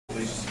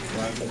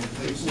flag with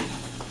me, please.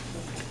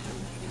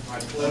 I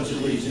pledge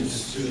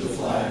allegiance to the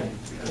flag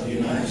of the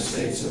United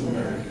States of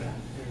America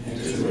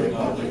and to the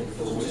republic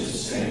for which it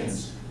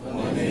stands,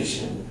 one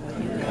nation,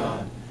 under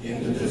God,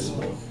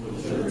 indivisible,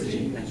 with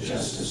liberty and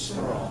justice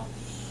for all.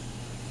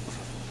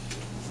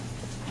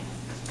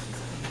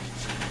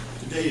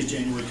 Today is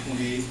January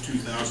 28th,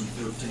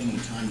 2013.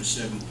 The time is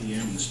 7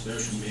 p.m. and the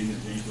special meeting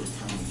of Greensburg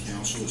Common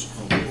Council is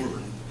called to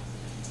order.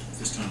 At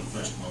this time, the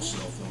question of all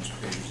cell phones,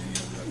 pagers, any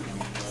other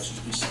electronic devices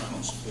be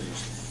silenced,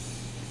 please.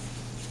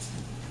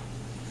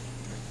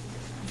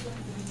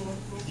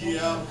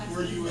 Yeah,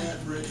 where you at,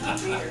 Rick? I'm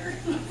here.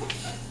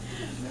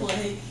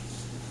 Blake.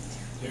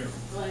 Here.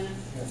 Glenn.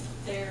 Here.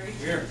 Terry.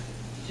 Here.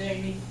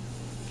 Jamie.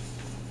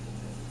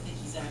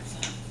 Nikki's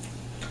absent.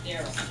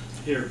 Daryl.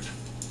 Here.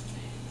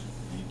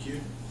 Thank you.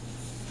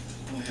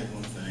 I only have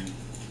one thing.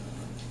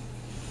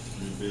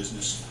 New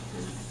business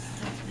for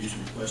contribution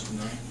request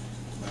tonight.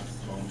 I'd like to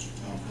call Mr.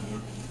 Tom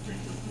Miller,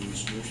 Greensburg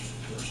Police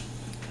first.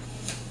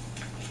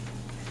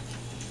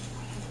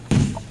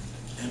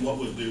 And what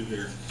we'll do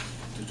here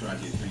to try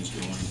to get things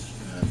going,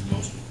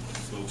 most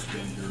folks have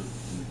been here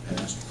in the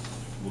past.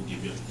 We'll give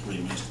you up to 3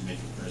 minutes to make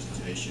a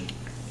presentation,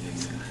 and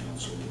then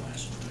council will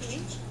ask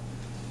questions.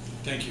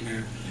 Thank you,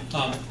 Mayor.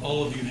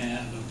 All of you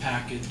have a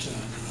packet that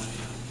I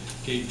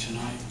gave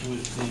tonight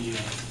with the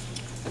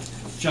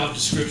job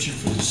description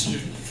for the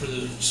student, for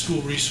the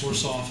school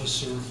resource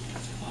officer.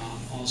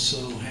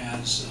 Also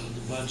has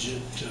the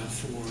budget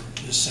for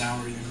the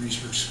salary the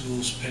Greensburg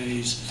Schools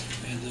pays,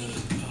 and the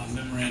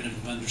memorandum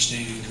of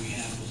understanding that we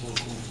have with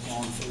local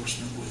law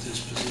enforcement with his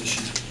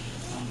position.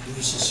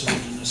 Bruce has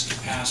served in this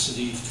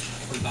capacity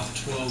for about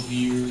 12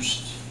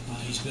 years.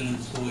 He's been an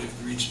employee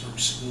of Greensburg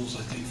Schools,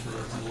 I think, for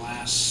the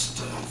last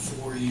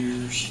 4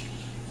 years,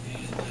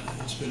 and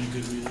it's been a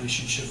good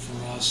relationship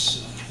for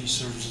us. He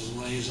serves as a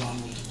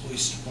liaison with the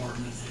police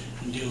department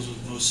and deals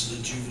with most of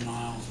the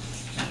juvenile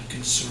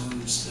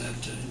concerns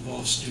that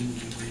involve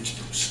students in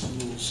Greensburg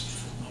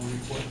Schools.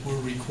 We're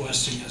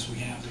requesting, as we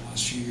have the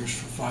last few years,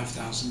 for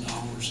 $5,000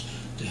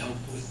 to help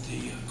with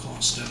the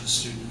cost of the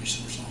student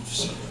resource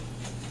officer.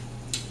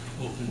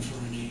 Open for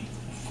any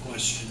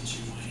questions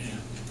you might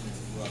have.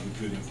 A lot of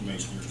good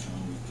information here,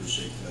 Tom. We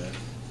appreciate that.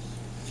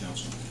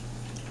 Council.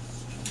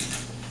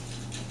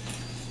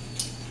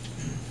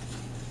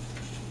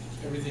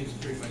 Everything's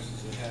pretty much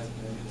as it has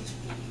been. It's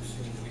what we're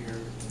seeing here.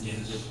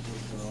 Yes.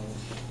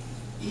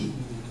 We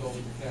told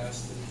in the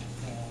past that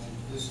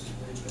this is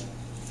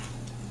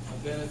a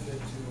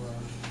benefit to our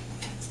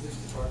police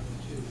department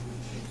too.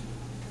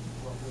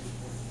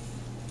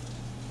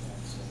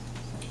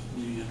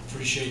 We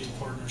appreciate the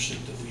partnership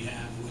that we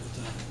have with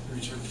the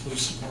Greensburg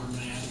Police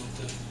Department and with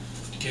the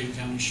Decatur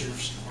County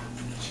Sheriff's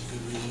Department. It's a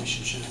good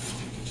relationship. I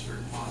think it's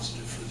very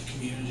positive for the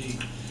community.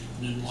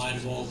 And in light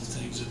of all the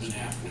things that have been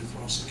happening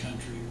across the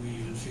country, we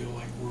even feel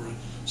like we're a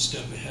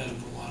step ahead of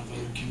a lot of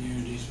other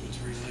communities with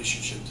the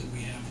relationship that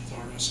we have with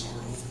our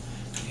SRO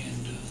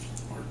and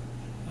our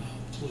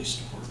police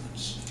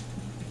departments.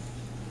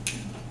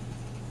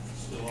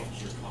 Still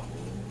Officer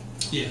Coppola.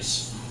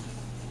 Yes.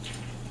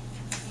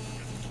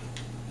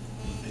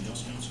 Anything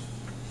else, Council?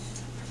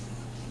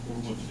 What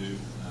we're going to do,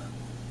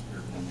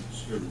 everyone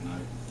is here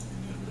tonight,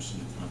 and interested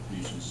in the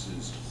contributions,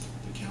 is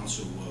the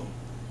council will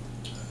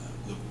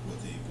look at what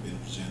they've been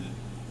presented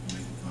and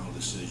make a final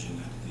decision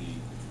at the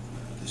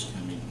this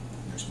coming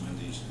next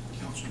Monday's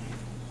council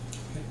meeting.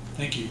 Okay.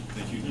 Thank you.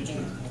 Thank you,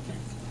 Mr.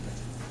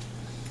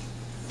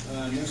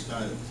 Next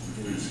item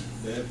is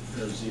Deb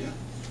Perzia,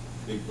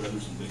 Big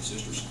Brothers and Big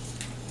Sisters.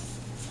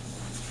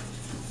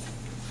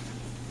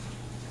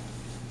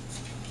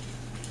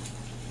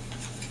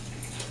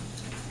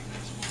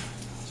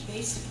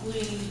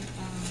 Basically,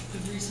 the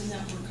reason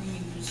that we're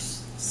coming to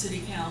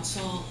City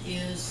Council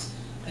is,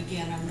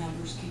 again, our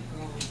numbers keep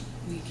growing.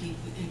 We keep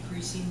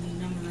increasing the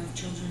number of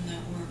children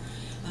that we're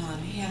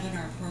have in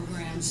our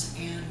programs,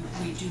 and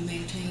we do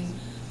maintain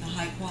the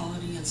high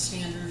quality and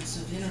standards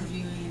of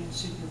interviewing,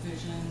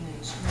 supervision,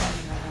 and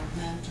screening of our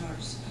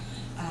mentors.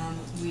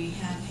 We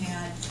have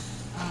had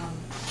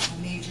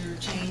a major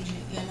change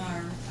in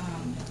our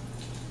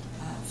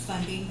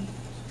funding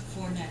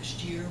for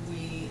next year.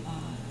 We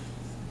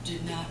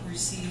did not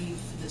receive,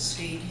 the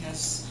state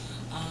has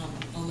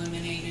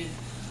eliminated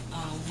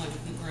one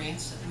of the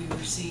grants that we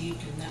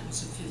received, and that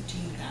was a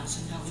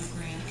 $15,000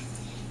 grant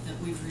that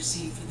we've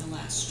received for the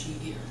last 2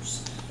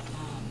 years.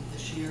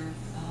 This year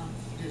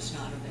it is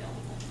not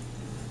available.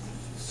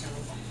 So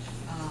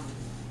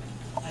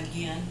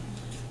again,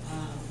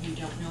 we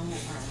don't know.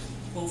 Our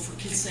Bowl for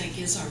Kids' Sake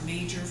is our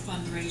major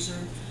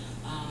fundraiser.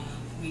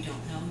 We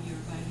don't know year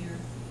by year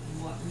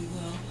what we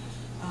will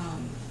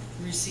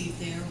receive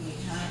there. We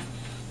have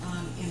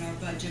in our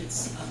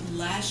budgets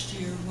last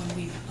year when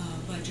we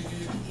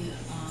budgeted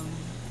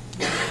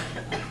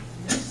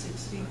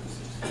 60,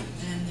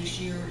 and this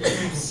year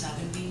it's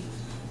 70.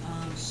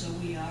 So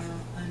we are,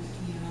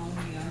 we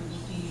are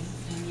looking,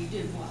 and we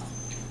did well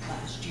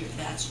last year.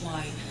 That's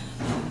why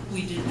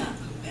we did not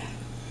come back.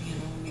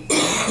 We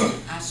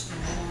asked for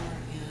more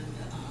and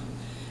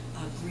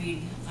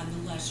agreed on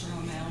the lesser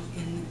amount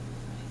in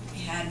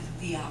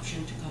the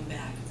option to come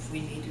back if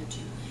we needed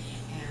to.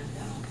 And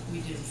we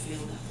didn't feel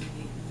that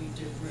we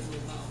did really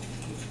well.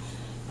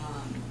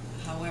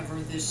 However,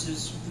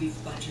 we've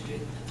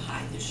budgeted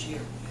high this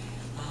year.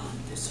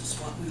 This is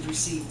what we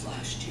received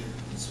last year,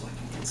 is what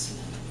you can see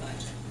in the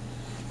budget.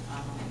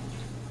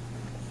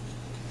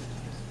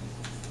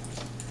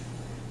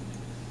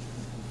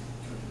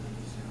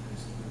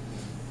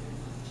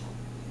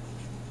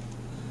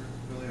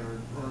 Really, our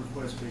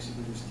request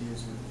basically just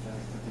deals with the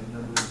fact that the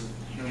number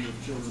of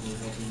children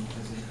we're helping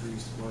has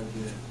increased quite a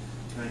bit,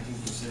 19%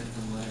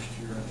 from last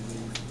year, I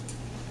believe.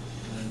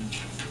 And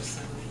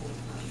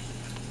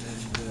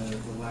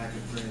the lack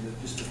of grant,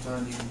 just the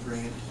funding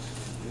grant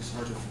is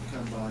hard to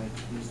come by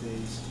these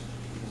days,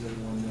 as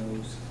everyone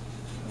knows.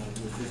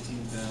 The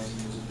 15,000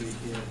 was a big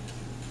hit,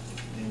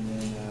 and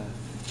then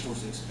of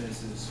course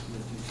expenses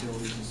with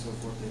utilities and so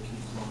forth, they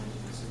keep climbing.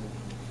 So,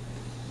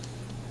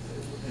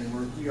 and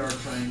we are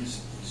trying to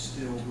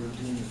we're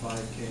doing the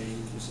 5K.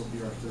 This will be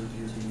our third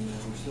year doing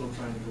that. We're still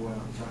trying to go out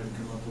and try to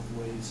come up with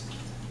ways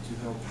to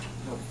help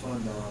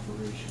fund our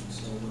operations.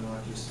 So we're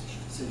not just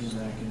sitting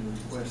back and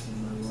requesting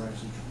money. We're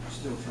actually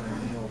still trying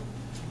to help,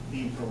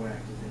 being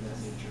proactive in that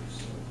nature.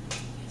 So.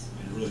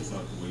 And I really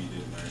thought the way you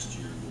did last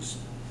year was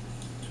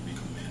to be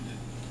commended.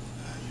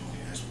 You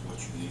only asked for what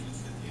you needed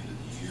at the end of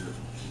the year.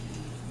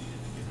 You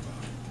needed to get by.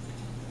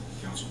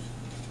 Council.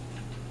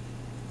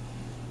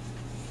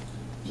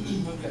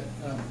 Okay,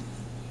 a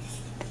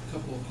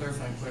couple of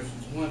clarifying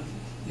questions. One,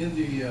 in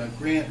the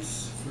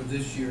grants for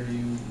this year,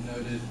 you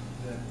noted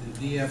that the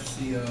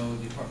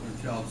DFCO, Department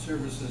of Child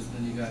Services,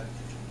 then you got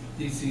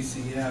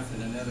DCCF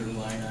and another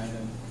line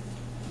item.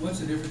 What's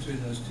the difference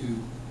between those two,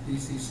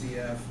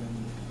 DCCF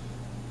and?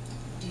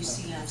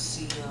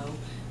 DCFCO,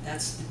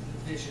 that's the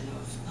division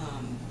of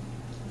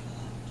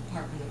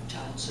Department of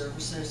Child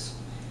Services,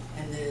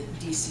 and the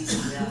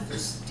DCCF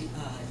is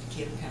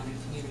Decatur County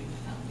Community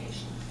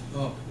Foundation.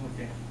 Oh,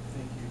 okay,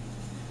 thank you.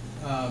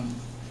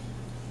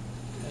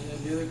 And then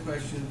the other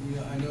question,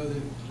 I know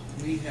that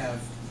we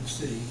have the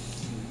city.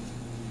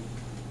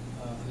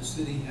 The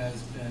city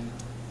has been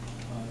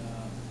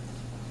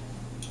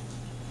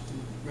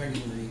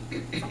regularly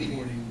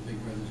supporting Big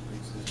Brothers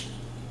Big Sisters.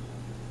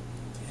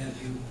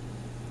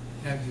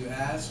 Have you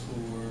asked,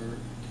 or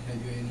have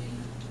you any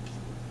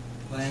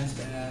plans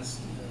to ask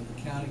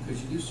the county?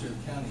 Because you do serve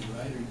county,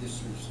 right, or you just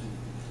serve city?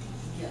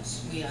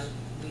 Yes, we have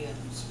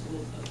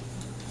school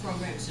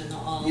programs in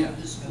all Yeah,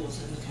 of the schools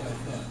in the county.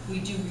 We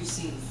do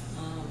receive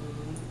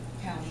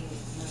county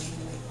money.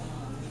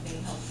 They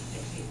help.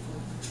 They pay $400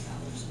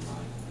 a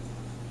month.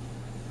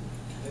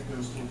 That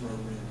goes towards our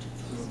rent.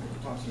 So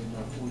we're talking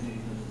about 4,800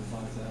 to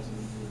 5,000 a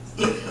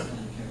year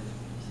from the county.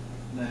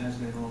 And that has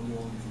been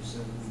ongoing for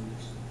several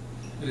years.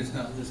 But it's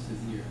not listed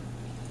here.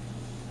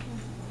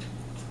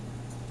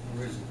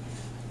 Or is it?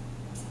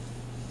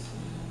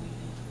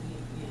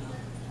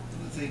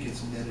 I think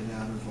it's netted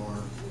out of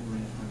our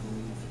rent, I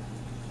believe.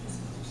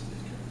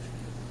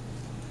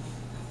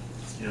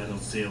 Yeah, I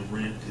don't see a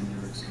rent in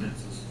your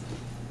expenses.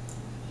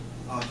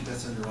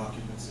 That's under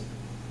occupancy.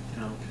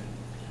 Okay.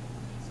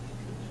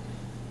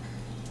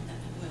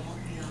 Well,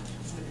 yeah,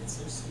 when it's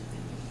listed.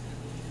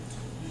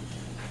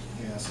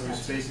 Yeah, so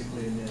it's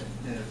basically a net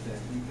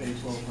effect. We pay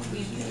 $1,200 We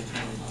to pay the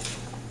county.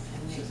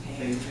 and They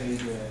they pay. pay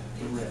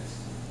the rest.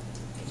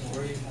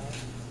 Where are you now?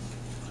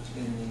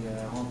 In the,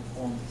 on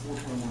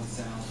 421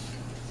 South.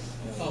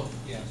 Oh,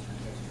 yeah.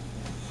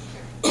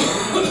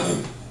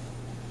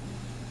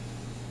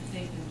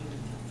 They've been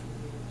doing that for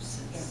years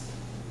since.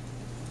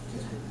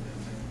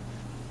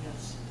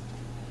 Yes.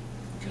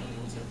 County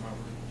owns that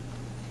property.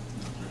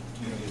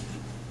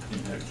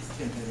 Impact.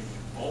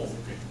 Oh,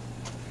 okay.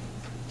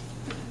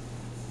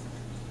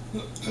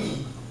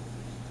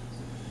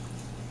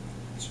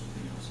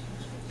 Something else.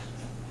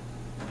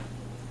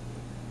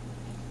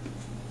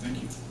 Thank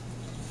you.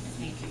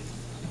 Thank you.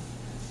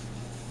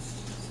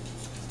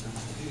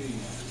 Okay,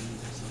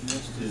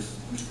 next is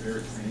Mr.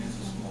 Eric Franz,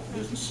 Small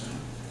Business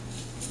Center.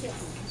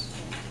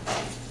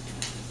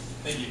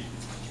 Thank you.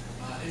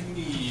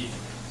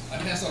 I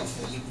passed out a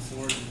folder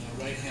before. In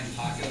the right-hand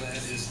pocket of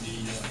that is the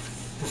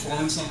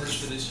performance numbers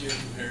for this year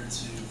compared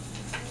to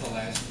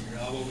last year.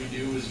 What we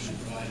do is we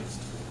provide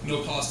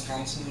no-cost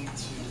counseling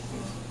to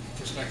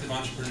prospective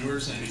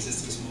entrepreneurs and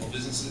existing small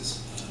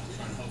businesses,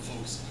 trying to help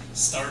folks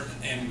start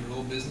and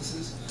grow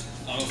businesses.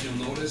 I don't know if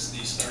you'll notice,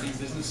 the starting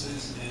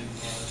businesses in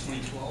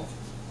 2012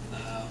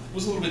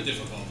 was a little bit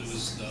difficult. It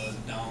was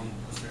down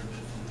a fair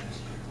bit from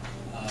last year.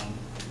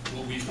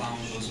 What we found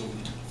was over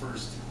the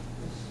first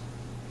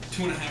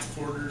 2.5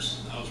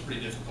 quarters, it was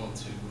pretty difficult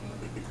to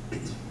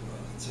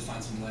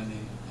find some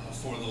lending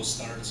for those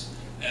starts,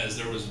 as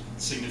there was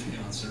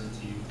significant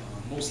uncertainty,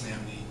 mostly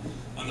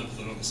on the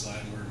political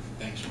side, where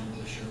banks weren't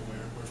really sure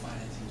where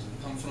financing was going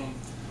to come from.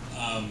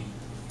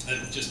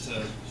 Just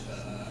to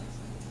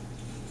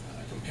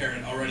compare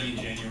it, already in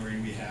January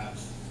we have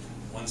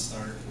one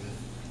start with,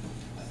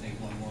 I think,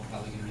 one more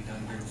probably going to be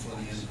done here before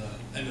the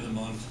end of the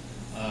month.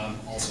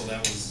 Also, that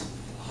was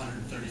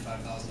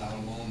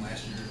 $135,000 loan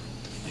last year.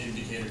 in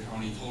Decatur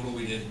County. Total,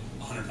 we did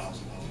 $100,000.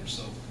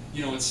 So,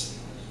 you know, it's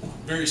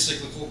very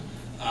cyclical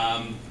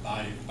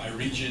by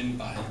region,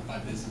 by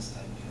business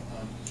type.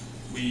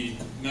 We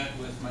met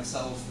with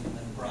myself and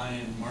then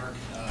Brian and Mark,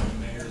 the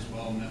mayor as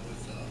well, met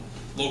with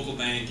local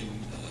bank, and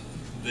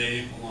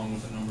they, along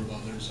with a number of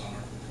others,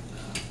 are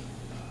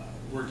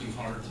working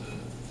hard to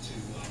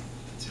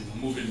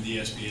move into the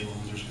SBA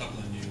loans. There's a couple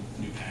of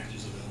new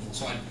packages available.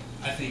 So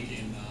I think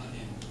in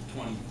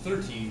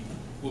 2013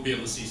 we'll be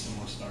able to see some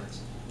more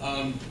starts.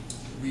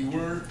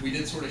 We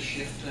did sort of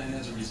shift then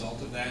as a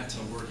result of that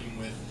to working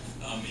with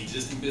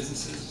existing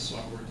businesses. So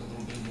I worked a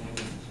little bit more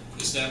with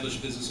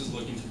established businesses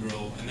looking to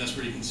grow, and that's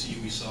where you can see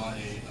we saw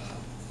a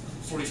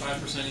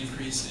 45%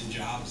 increase in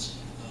jobs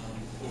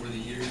over the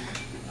year.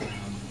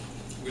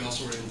 We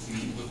also were able to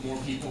meet with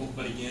more people,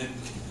 but again,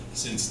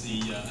 since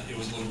it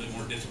was a little bit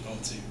more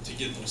difficult to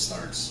get those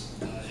starts,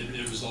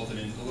 it resulted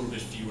in a little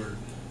bit fewer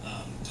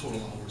total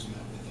hours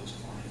met with those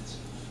clients.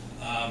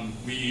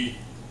 We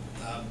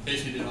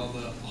basically did all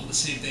the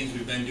same things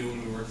we've been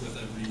doing. We worked with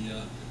every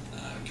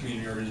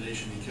community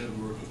organization we could.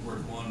 We worked with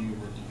Work One, we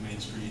worked with Main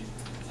Street.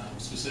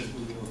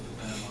 Specifically, we worked with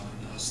them on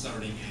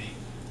starting a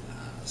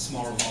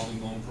small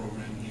revolving loan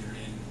program here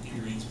in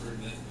Greensburg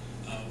that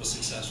was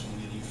successful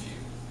in getting a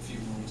few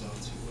loans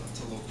out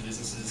to local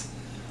businesses.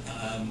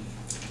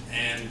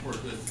 And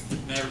worked with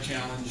Maverick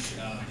Challenge,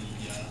 the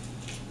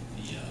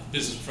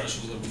Business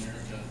Professionals of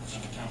America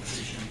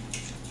competition.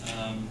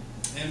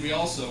 And we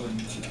also, and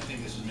I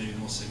think this was maybe the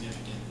most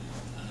significant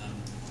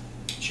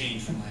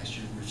change from last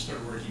year, we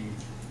started working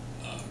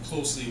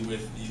closely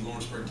with the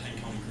Lawrenceburg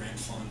 10-County Grant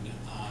Fund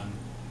on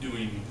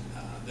doing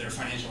their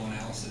financial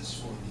analysis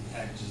for the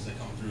packages that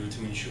come through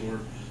to ensure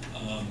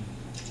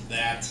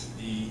that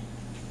the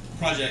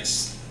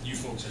projects you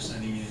folks are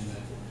sending in,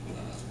 that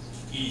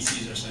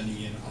EDCs are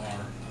sending in,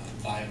 are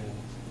viable,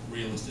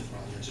 realistic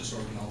projects, just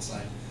sort of an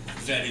outside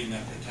vetting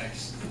that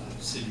protects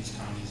cities,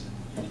 counties,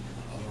 and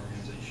other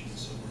organizations.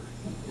 So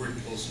we're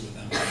working closely with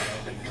them on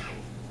developing that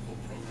whole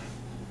program.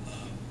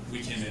 We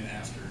came in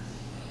after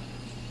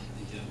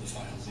the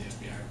files the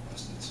FBI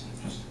requested. So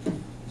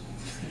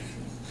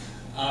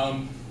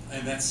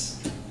and that's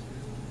any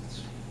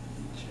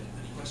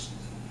questions?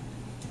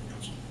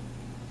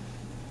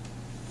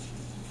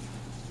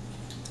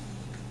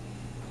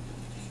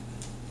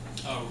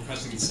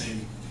 Requesting the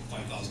same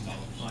 $5,000.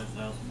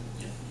 $5,000.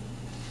 Yeah.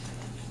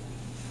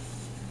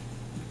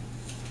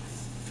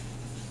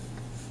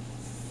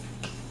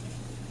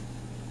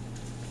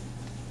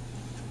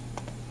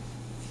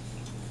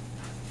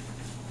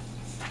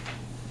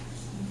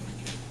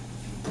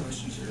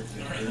 Questions here?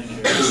 All right.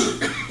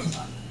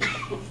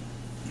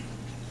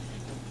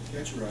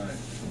 Catch a ride. Ms.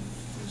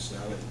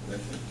 Sally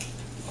Beckley.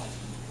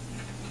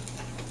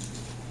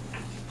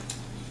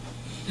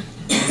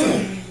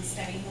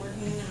 Steady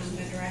Horton, I'm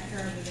the director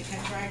of the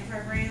Catch Ride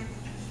program,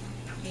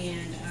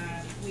 and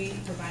we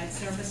provide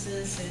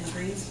services in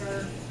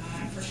Greensburg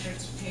for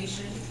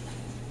transportation,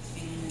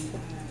 and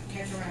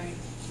Catch Ride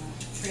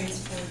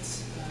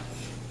transports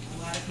a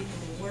lot of people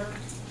to work,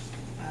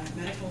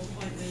 medical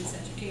appointments,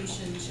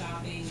 education,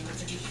 shopping. I'm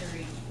pretty sure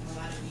a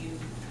lot of you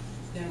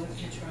know what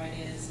Catch Ride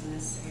is in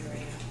this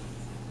area.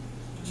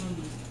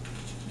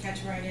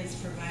 Catch Ride has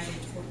provided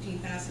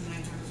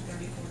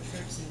 14,934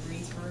 trips in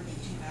Greensburg in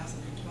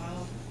 2012,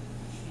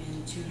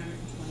 and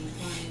 220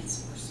 clients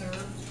were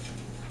served.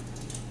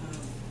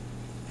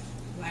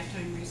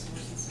 Lifetime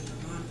Resources is a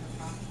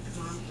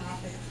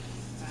non-profit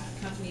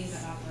company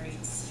that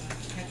operates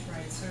Catch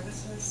Ride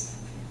services,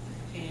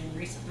 and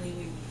recently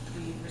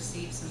we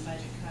received some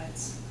budget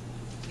cuts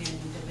in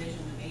the Division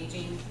of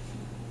Aging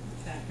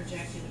that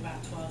projected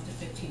about 12 to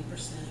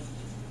 15% of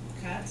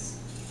cuts.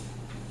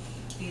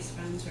 These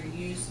funds are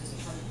used as a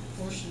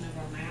portion of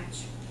our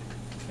match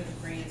for the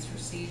grants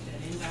received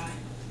at NDOT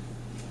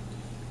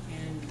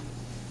and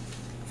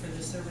for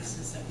the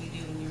services that we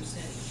do in your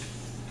city.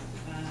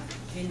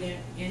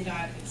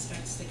 NDOT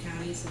expects the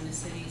counties and the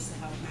cities to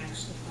help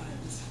match the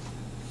funds.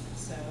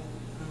 So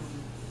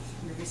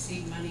we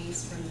receive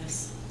monies from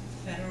this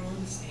federal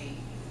and state,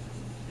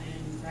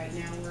 and right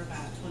now we're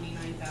about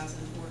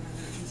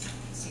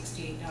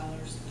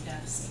 $29,468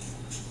 deficit.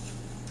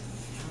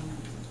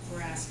 We're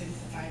asking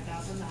for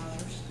 $5,000,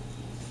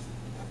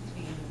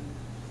 and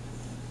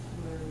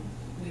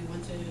we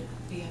want to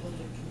be able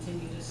to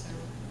continue to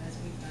serve as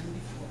we've done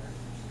before.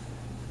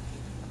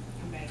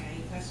 Come back,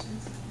 any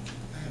questions?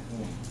 I have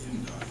one.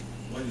 NDOT,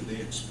 why do they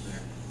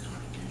expect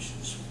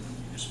contributions from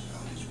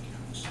municipalities or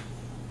counties?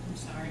 I'm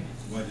sorry?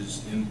 Why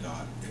does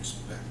NDOT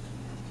expect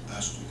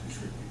us to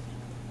contribute?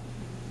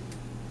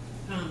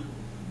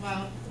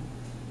 Well,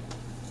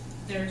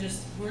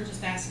 we're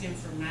just asking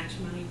for match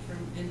money from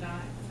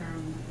NDOT,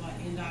 from what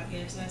NDOT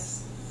gives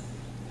us,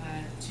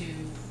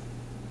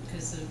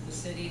 because of the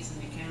cities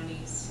and the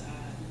counties,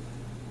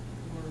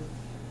 we're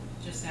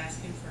just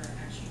asking for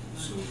extra money.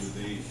 So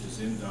does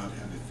NDOT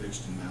have a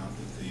fixed amount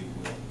that they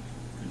will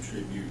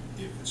contribute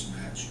if it's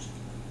matched?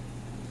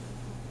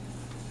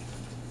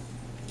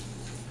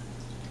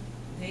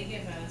 They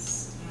give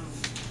us,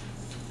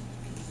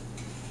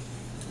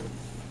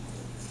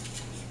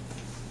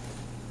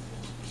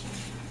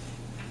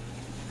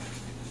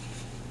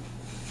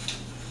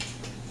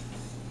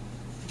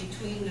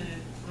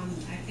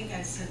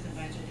 guys sent the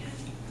budget in,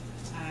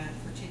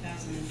 for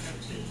 2013,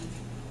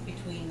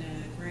 between the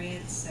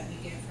grants that we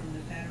get from the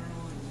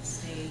federal and the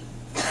state,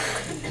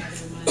 and the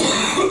other money,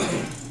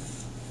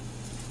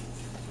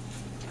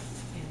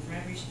 and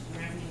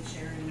revenue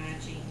share and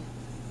matching,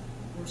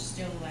 we're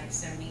still like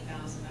 $70,000,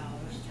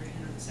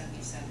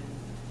 377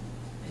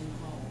 in the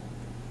hole,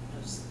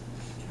 was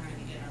trying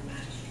to get our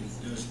match.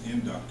 Does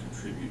NDOT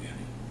contribute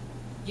any?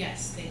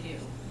 Yes, they do.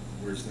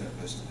 Where's that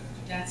listed at?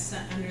 That's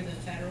under the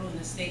federal and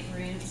the state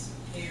grants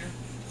there.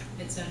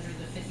 It's under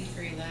the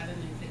 5311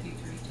 and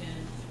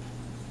 5310.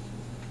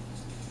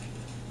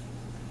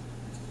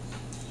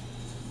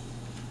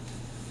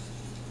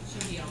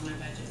 Should be on my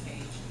budget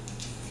page.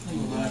 On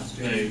the last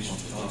Page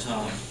on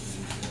top.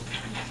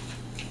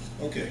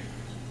 Okay.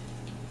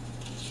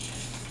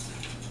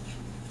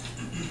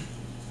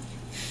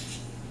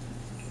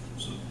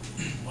 So,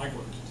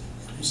 Michael,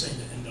 are you saying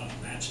that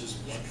NDOT matches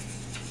what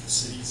the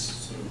cities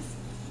sort of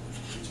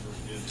Greensburg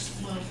gives?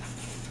 Well,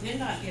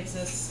 NDOT gives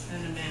us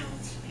an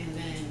amount, and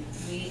then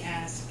we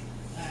ask,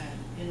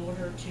 in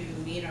order to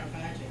meet our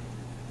budget,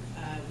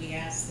 we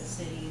ask the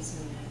cities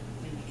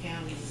and the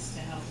counties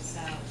to help us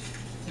out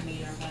to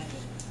meet our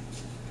budget.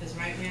 Because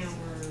right now,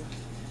 we're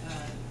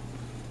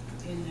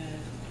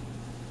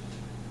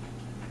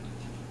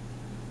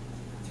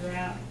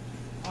throughout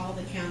all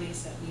the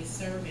counties that we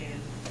serve in,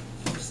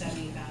 we're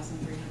 $70,377.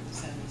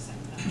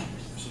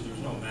 So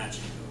there's no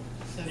matching though.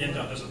 So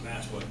NDOT doesn't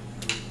match what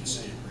the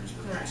city of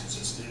Greensburg Correct. does. It's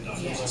just the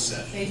NDOT Yeah, does a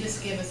set. they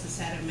just give us a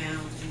set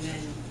amount, and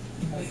then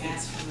we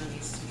ask for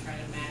monies to try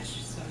to match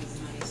some of the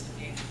monies to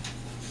get.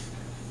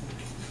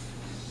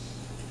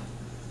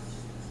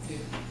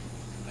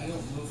 I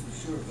don't know for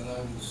sure, but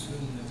I would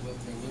assume that what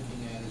they're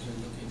looking at is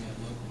they're looking at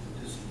local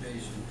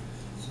participation,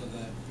 so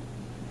that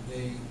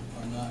they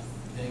are not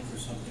paying for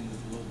something that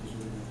the locals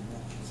would not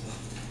want. So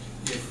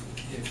if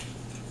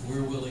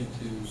we're willing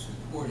to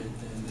support it,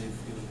 then they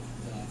feel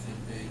that I think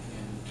they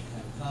can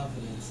have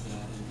confidence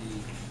that indeed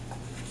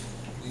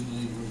we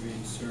believe we're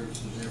being served,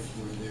 so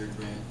therefore their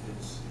grant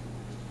is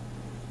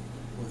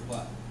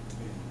worthwhile.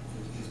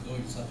 It's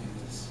going to something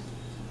that's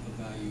of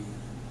value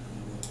in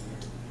the local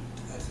area.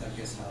 That's, I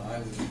guess, how I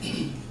would. I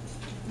think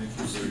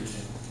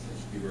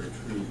you're very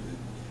true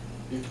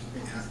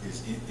that is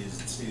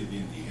the state of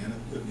Indiana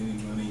putting any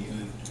money in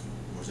it,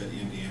 or is that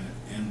Indiana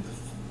and the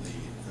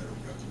federal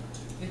government?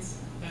 It's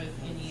both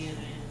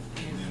Indiana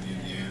And then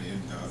Indiana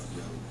and NDOT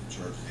will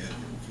charge an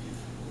admin fee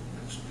for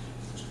next.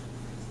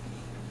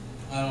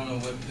 I don't know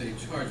what they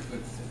charge,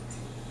 but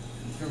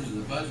in terms of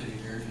the budget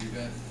here, you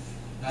got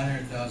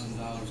 $900,000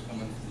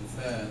 coming from the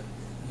Fed,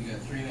 you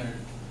got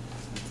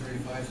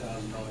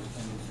 $335,000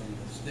 coming from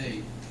the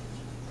state,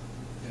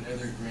 and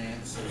other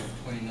grants of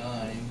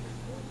 29.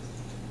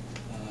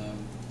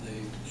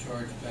 They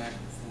charge back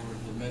for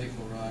the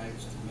medical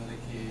rights to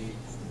Medicaid,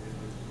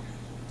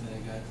 they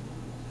got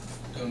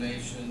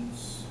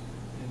donations,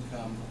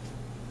 income.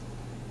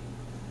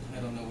 I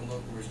don't know what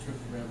local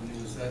restricted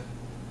revenue is. That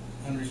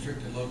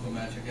unrestricted local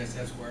match, I guess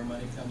that's where our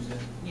money comes in.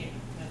 Yeah,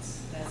 that's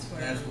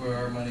where. That's where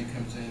our money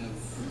comes in of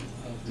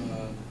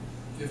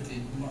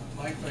 50.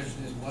 My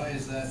question is, why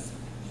is that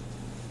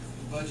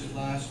the budget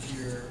last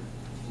year,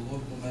 the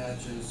local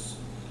matches,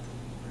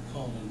 they're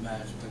calling it a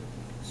match, but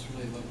it's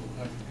really local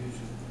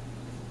contribution,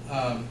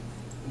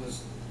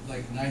 was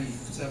like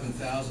 $97,000,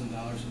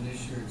 and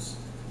this year it's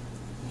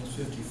almost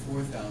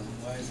 $54,000.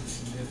 Why is it a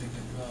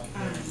significant drop?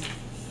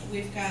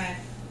 We've got,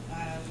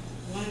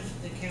 one of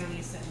the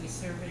counties that we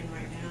serve in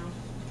right now,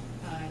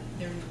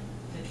 the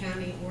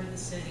county or the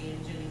city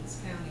in Jennings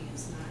County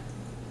is not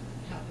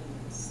helping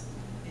us,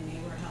 and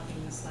they were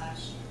helping us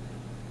last year.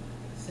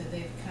 So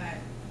they've cut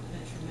a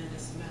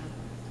tremendous amount of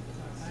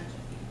our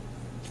budget,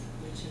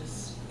 which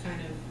is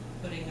kind of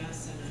putting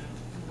us in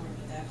more of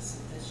a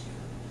deficit this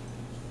year.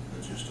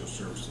 But you still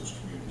service those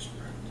communities,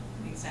 correct?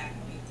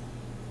 Exactly.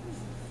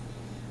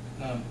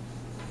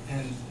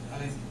 And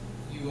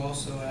you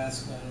also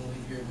ask not only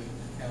here, but the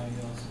county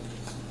also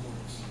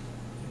supports.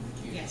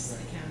 Yes,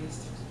 the counties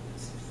do.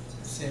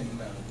 Same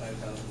amount,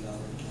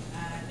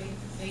 $5,000.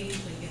 They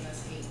usually give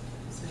us 8,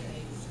 so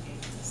they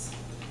gave us.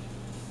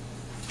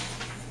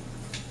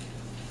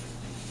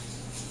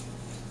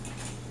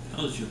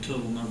 How does your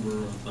total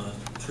number of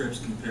trips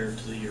compared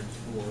to the year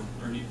before?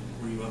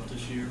 Were you up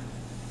this year?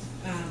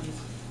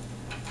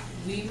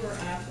 We were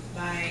up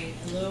by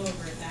a little over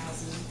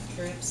 1,000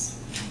 trips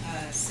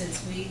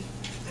since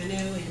I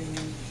know in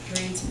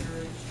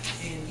Greensburg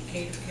and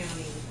Decatur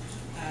County,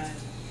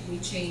 we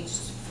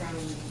changed from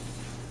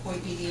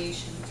point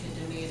deviation to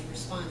demand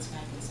response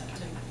back in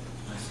September.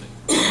 I see.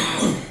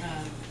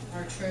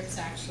 Our trips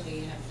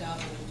actually have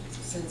doubled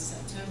since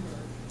September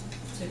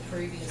to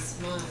previous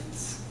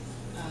months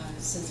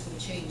since we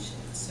changed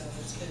it. So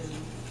it's been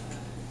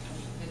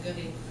a good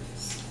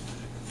increase.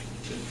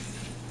 Good.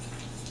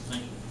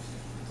 Thank you.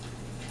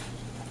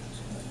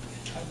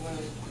 I have one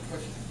other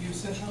question. You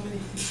said how many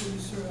people you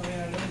serve? I mean,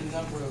 I know the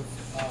number of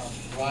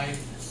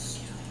rides,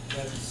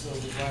 so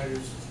the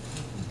riders,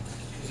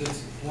 is it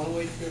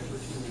one-way trip or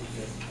two-way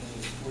trip?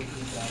 And it's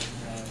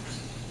 14,000 rides.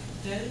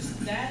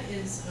 That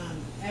is,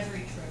 every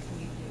trip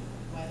we do,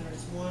 whether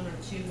it's one or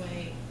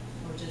two-way,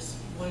 or just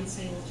one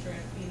single trip,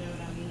 you know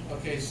what I mean?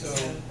 Okay, so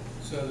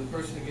the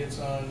person that gets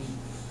on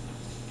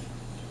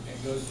and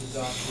goes to the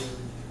doctor,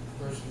 the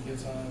person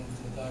gets on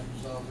to the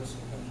doctor's office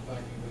and comes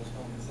back and goes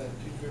home, is that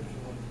 2 trips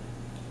or 1?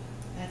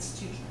 That's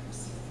 2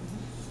 trips.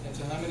 And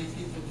so how many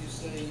people do you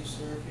say you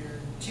serve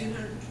here?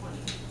 220. So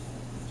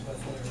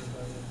that's what I heard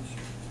about that this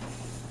year.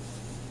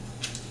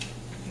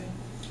 Okay.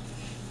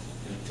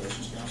 Any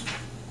questions, council?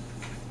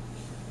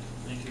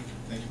 Thank you.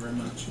 Thank you very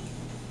much.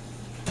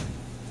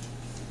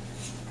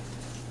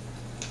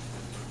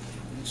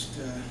 Next,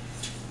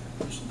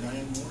 Commissioner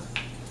Diane Moore,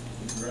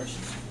 with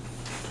directions.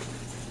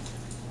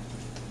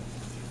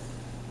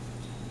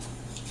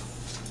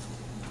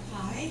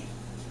 Hi,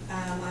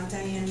 I'm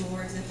Diane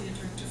Moore, Executive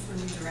Director for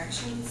New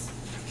Directions.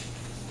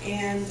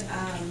 And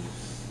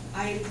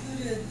I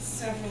included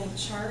several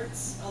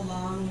charts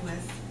along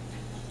with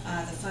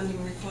the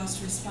funding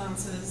request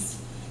responses.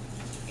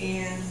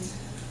 And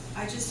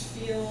I just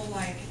feel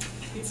like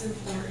it's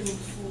important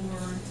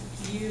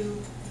for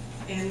you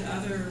and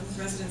other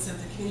residents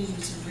of the community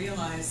to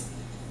realize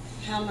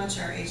how much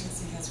our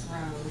agency has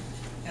grown.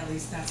 At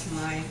least that's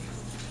my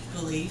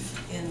belief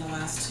in the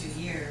last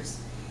 2 years.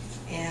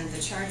 And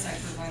the charts I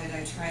provided,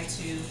 I try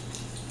to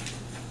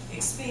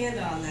expand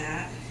on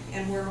that.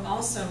 And we're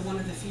also one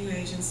of the few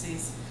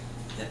agencies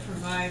that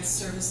provides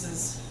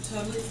services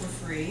totally for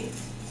free,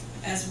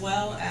 as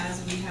well as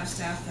we have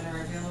staff that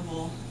are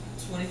available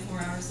 24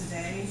 hours a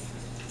day,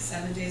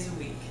 7 days a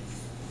week.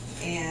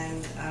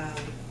 And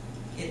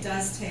it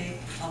does take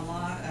a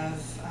lot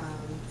of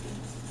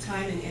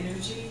time and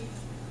energy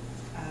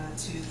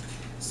to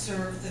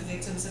serve the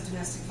victims of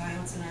domestic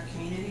violence in our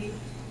community.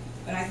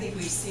 But I think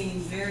we've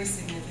seen very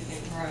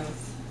significant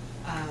growth.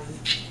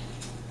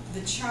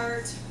 The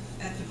chart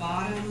at the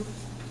bottom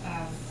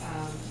of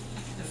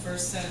the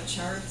first set of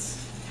charts,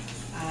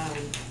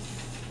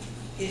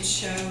 it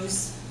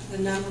shows the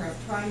number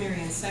of primary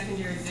and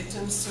secondary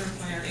victims served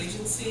by our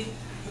agency.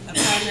 A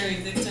primary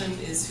victim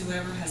is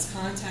whoever has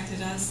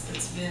contacted us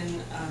that's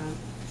been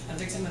a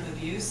victim of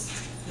abuse.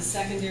 The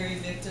secondary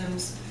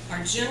victims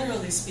are,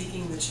 generally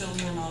speaking, the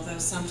children, although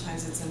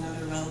sometimes it's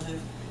another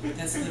relative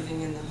that's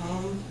living in the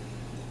home.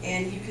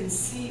 And you can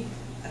see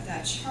at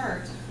that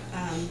chart,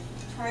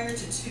 prior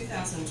to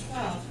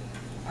 2012,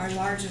 our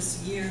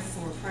largest year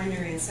for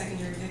primary and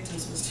secondary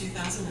victims was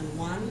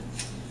 2001,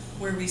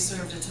 where we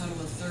served a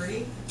total of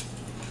 30.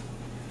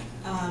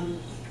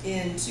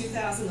 In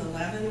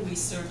 2011, we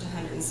served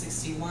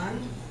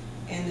 161,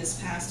 and this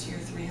past year,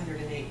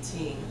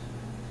 318.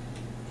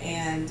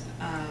 And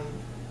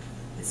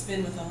it's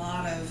been with a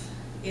lot of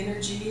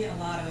energy, a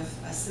lot of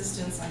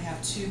assistance. I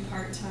have 2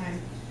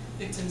 part-time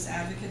victims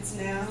advocates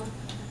now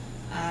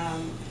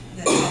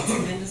that help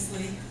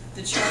tremendously.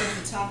 The chart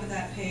at the top of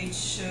that page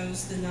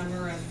shows the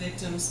number of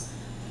victims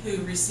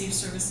who receive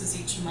services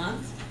each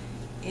month.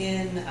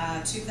 In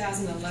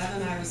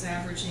 2011, I was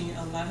averaging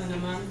 11 a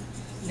month.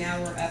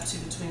 Now we're up to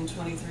between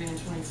 23 and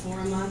 24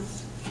 a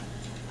month.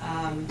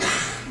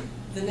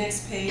 The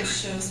next page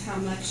shows how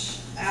much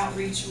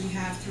outreach we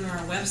have through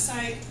our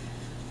website.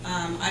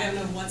 I don't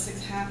know what's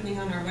happening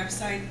on our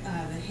website.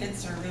 The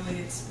hits are really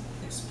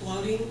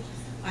exploding.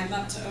 I'm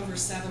up to over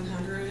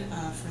 700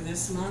 for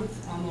this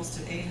month, almost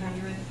at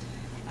 800.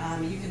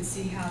 You can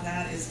see how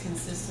that is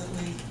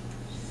consistently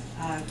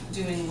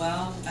doing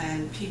well,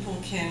 and people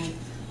can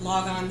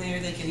log on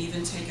there. They can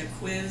even take a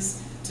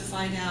quiz to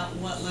find out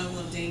what level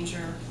of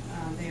danger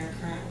they are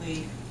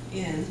currently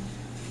in.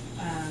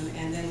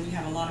 And then we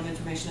have a lot of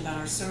information about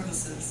our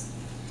services.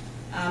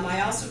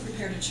 I also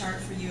prepared a chart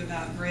for you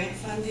about grant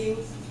funding.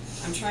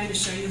 I'm trying to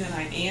show you that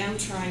I am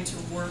trying to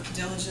work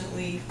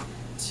diligently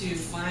to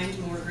find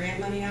more grant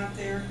money out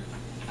there.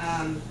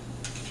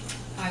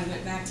 I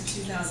went back to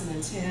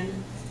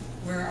 2010,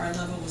 where our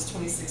level was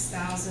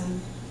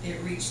 26,000.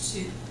 It reached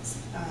to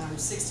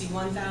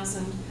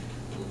 61,000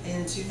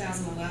 in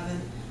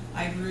 2011.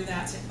 I grew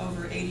that to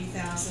over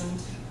 80,000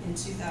 in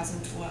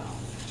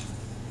 2012.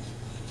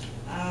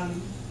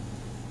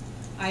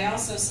 I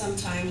also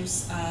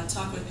sometimes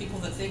talk with people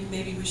that think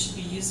maybe we should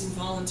be using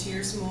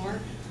volunteers more.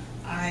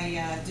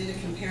 I did a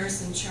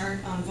comparison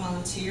chart on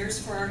volunteers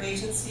for our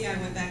agency. I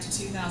went back to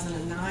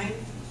 2009.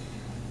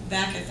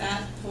 Back at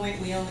that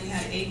point, we only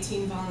had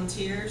 18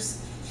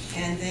 volunteers,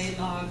 and they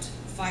logged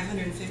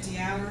 550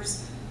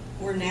 hours.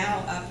 We're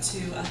now up to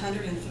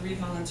 103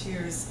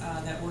 volunteers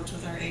that worked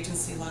with our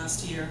agency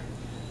last year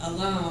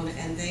alone,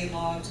 and they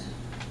logged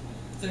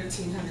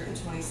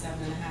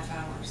 1,327 and a half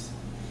hours.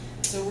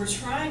 So we're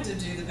trying to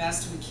do the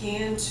best we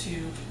can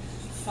to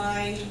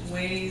find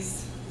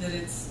ways that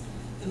it's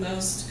the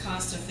most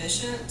cost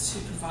efficient to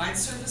provide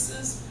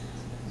services,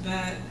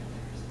 but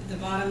the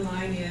bottom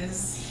line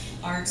is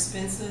our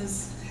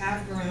expenses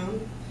have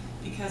grown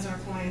because our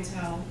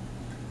clientele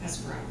has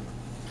grown.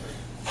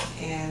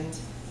 And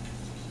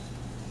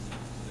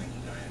Thank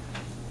you, Diane.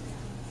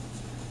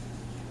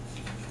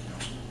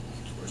 Council,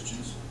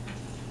 questions?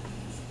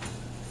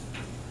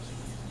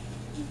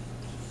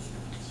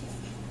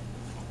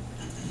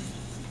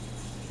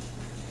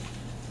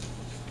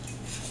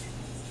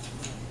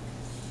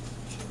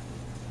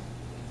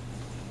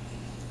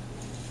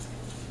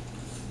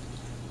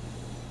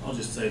 I'll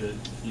just say that,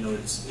 you know,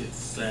 it's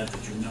sad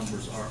that your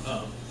numbers are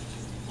up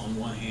on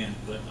one hand,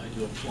 but I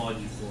do applaud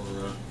you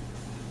for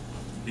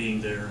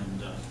being there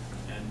and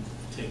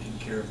taking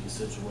care of the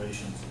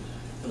situation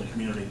for the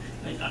community.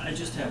 I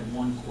just have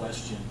one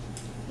question.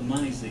 The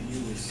monies that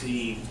you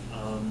receive,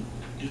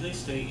 do they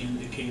stay in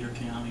Decatur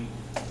County?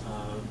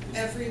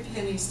 Every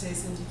penny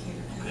stays in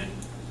Decatur County. Okay.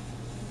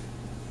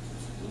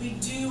 We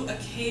do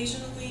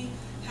occasionally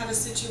have a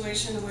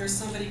situation where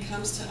somebody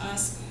comes to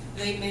us,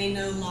 they may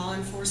know law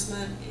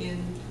enforcement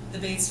in the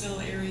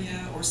Batesville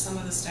area or some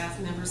of the staff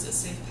members at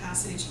Safe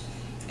Passage,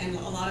 and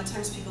a lot of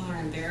times people are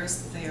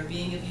embarrassed that they are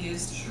being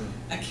abused. Sure.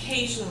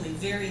 Occasionally,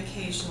 very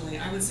occasionally,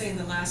 I would say in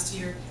the last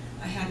year,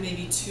 I had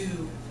maybe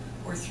 2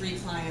 or 3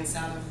 clients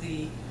out of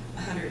the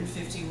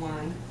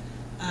 151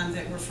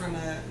 that were from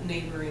a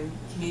neighboring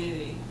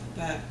community.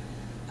 But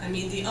I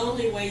mean, the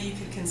only way you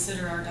could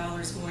consider our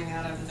dollars going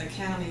out of the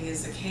county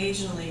is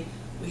occasionally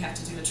we have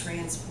to do a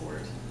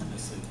transport, I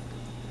see.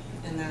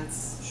 and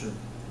that's Sure.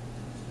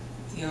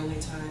 the only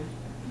time.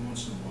 And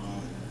once in a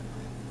while,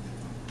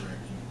 if I'm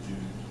correct, you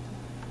do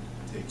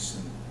take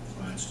some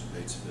clients to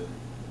Batesville.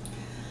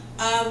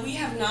 We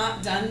have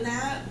not done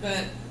that,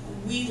 but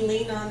we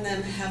lean on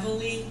them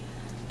heavily.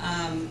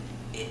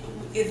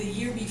 In the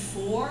year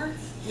before,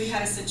 we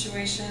had a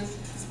situation.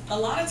 A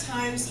lot of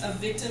times a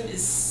victim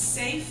is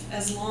safe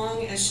as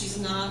long as she's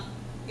not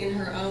in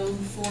her own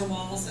 4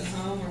 walls at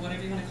home, or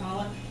whatever you want to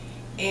call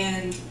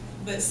it.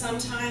 But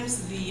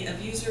sometimes the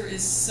abuser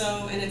is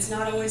so, and it's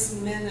not always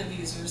men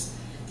abusers,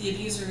 the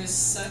abuser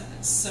is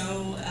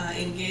so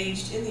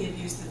engaged in the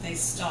abuse that they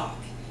stalk.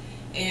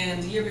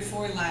 And the year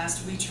before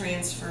last, we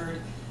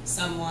transferred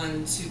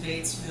someone to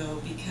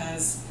Batesville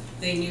because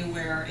they knew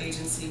where our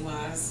agency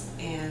was.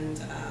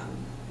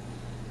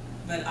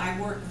 But I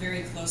work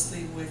very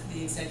closely with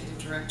the executive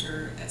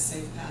director at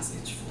Safe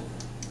Passage for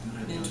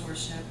mentorship. Another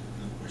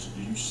question,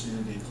 do you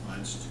send any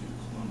clients to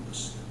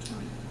Columbus at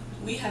Turning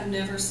Point? We have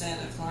never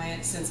sent a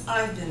client since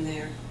I've been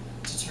there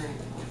to Turning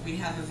Point. We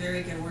have a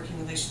very good working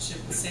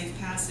relationship with Safe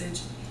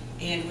Passage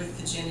and with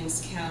the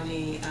Jennings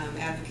County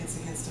Advocates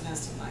Against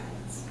Domestic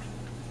Violence.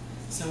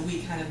 So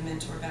we kind of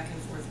mentor back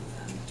and forth with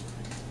them.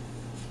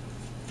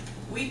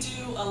 We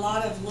do a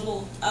lot of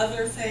little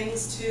other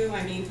things too.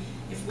 I mean,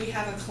 if we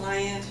have a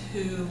client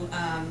who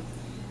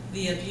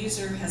the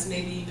abuser has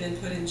maybe been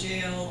put in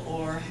jail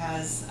or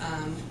has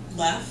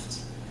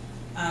left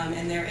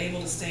and they're able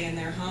to stay in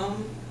their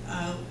home,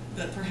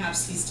 but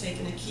perhaps he's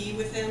taken a key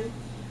with him,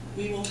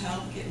 we will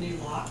help get new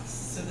locks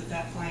so that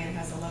that client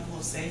has a level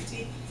of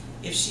safety.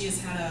 If she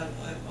has had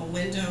a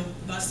window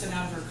busted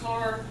out of her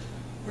car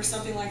or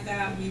something like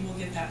that, we will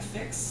get that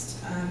fixed.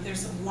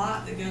 There's a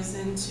lot that goes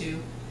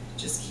into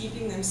just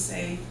keeping them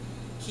safe,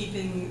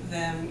 keeping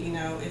them, you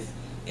know,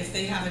 if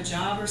they have a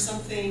job or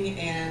something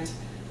and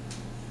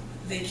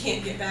they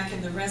can't get back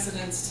in the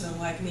residence to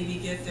like maybe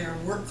get their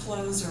work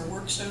clothes or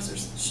work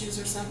shoes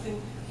or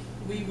something,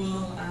 we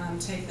will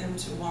take them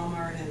to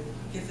Walmart and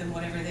get them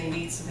whatever they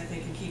need so that they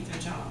can keep their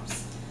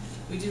jobs.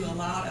 We do a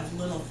lot of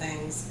little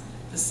things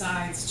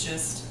besides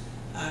just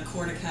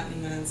court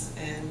accompaniments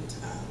and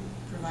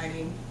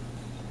providing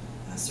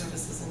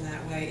services in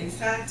that way. In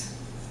fact,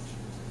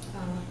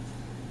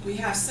 we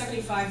have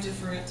 75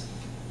 different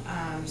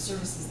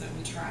services that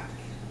we track.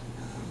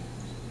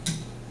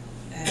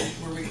 And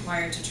we're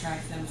required to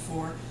track them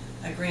for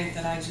a grant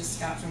that I just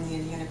got from the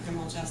Indiana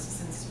Criminal Justice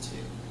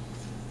Institute.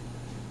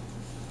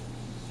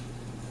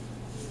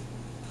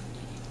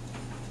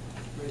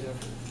 Great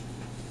effort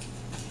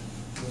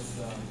with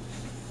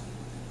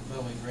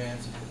leveling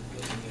grants and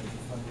looking at the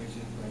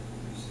fundraising for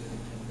Equity City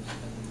and this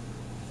coming.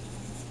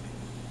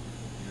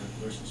 Any other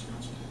questions,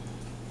 Council?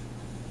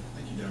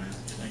 Thank you, Diane.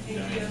 Thank you,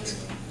 Thank Diane.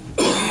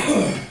 you.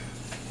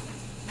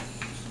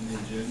 On the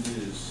agenda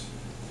is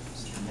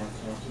Mr. Mark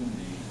Coughlin,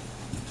 the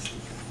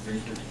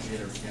Greensburg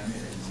Decatur County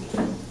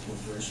Agricultural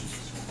Corporation.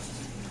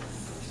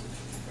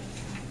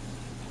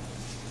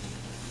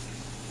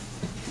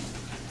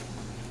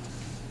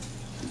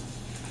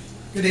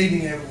 Good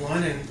evening,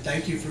 everyone, and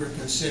thank you for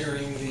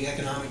considering the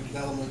Economic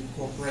Development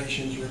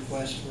Corporation's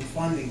request for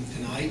funding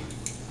tonight.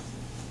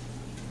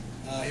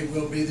 It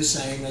will be the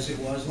same as it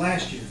was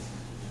last year.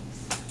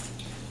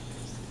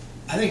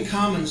 I think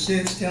common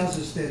sense tells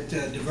us that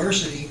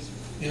diversity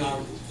in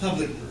our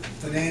public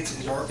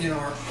finances, or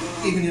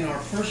even in our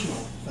personal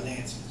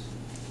finances,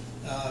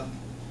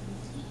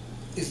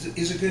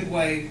 is a good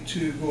way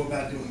to go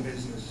about doing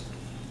business.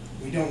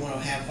 We don't want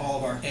to have all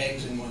of our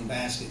eggs in one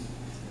basket.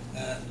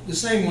 The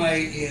same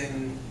way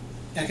in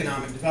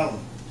economic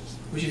development.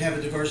 We should have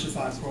a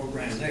diversified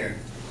program there.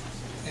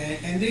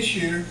 And this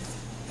year,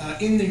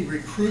 in the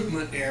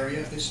recruitment area,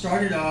 it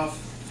started off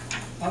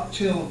up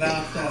till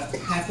about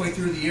halfway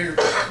through the year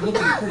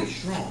looking pretty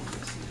strong.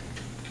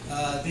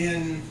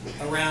 Then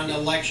around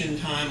election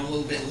time, a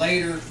little bit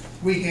later,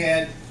 we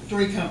had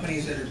 3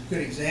 companies that are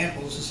good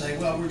examples to say,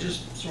 well, we're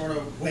just sort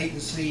of wait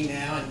and see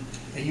now,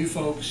 and you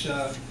folks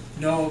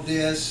know of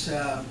this.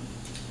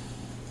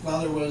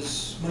 Well, there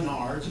was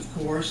Menards, of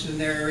course, and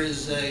there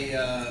is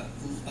an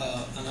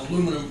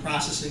aluminum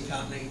processing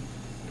company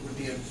would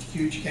be a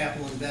huge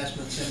capital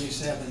investment,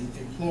 77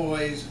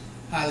 employees,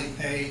 highly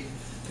paid,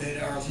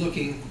 that are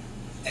looking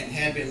and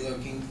have been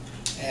looking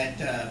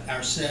at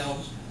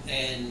ourselves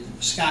and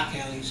Scott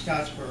County,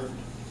 Scottsburg.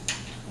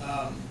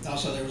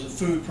 Also, there was a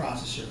food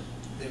processor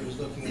that was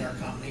looking at our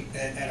company,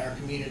 at our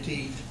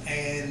community,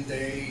 and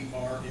they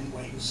are in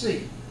wait and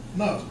see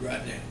mode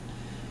right now.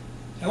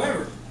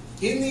 However,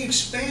 in the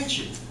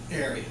expansion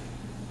area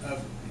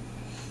of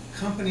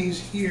companies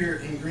here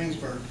in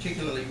Greensburg,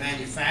 particularly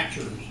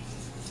manufacturers,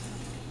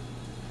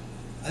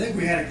 I think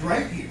we had a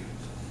great year.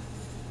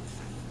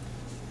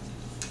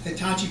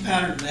 Hitachi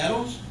Powdered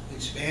Metals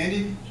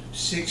expanded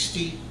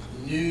 60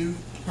 new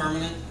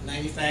permanent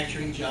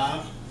manufacturing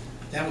jobs.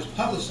 That was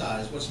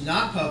publicized. What's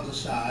not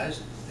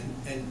publicized,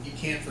 and you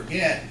can't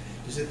forget,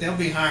 is that they'll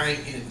be hiring,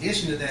 in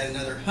addition to that,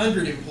 another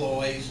 100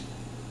 employees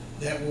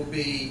that will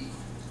be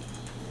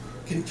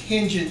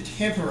contingent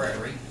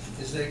temporary,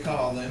 as they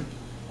call them,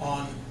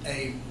 on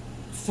a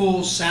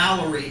full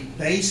salary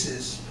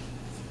basis.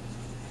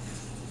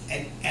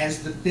 And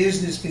as the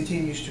business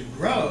continues to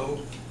grow,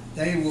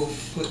 they will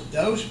put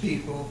those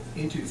people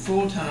into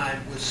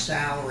full-time with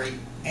salary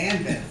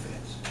and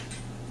benefits.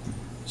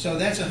 So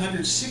that's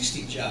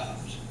 160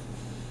 jobs.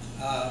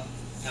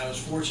 I was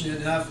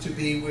fortunate enough to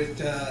be with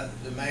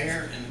the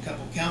mayor and a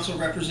couple of council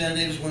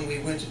representatives when we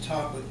went to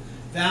talk with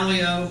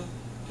Valio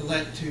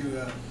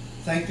to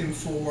thank them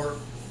for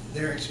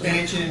their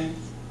expansion,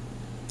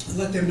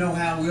 let them know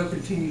how we'll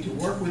continue to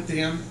work with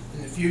them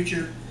in the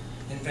future.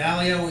 And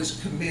Valio is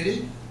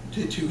committed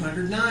to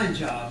 209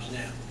 jobs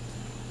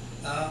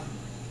now.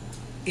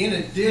 In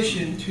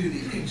addition to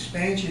the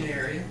expansion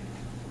area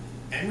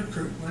and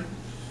recruitment,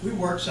 we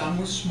work some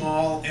with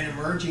small and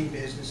emerging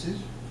businesses.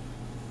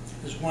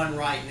 There's one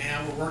right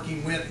now we're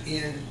working with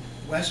in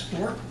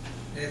Westport.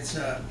 It's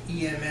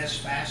EMS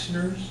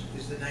Fasteners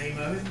is the name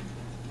of it.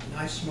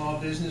 Nice small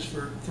business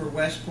for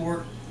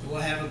Westport.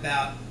 We'll have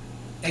about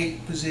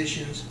 8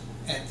 positions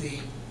at the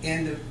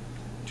end of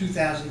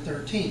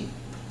 2013.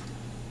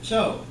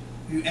 So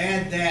you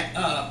add that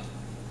up,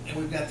 and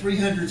we've got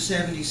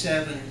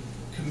 377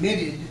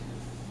 committed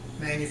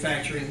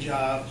manufacturing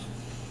jobs.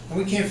 And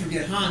we can't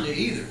forget Honda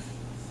either.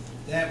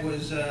 That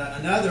was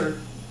another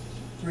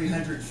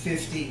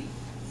 350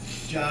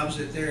 jobs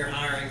that they're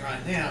hiring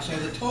right now. So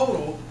the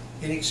total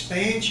in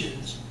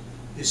expansions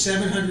is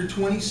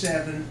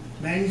 727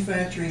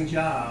 manufacturing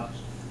jobs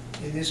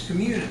in this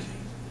community.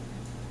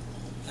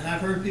 And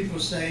I've heard people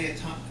say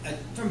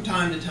from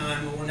time to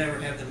time, well, we'll never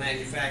have the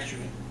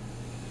manufacturing.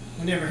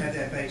 We'll never have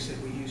that base that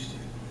we used to.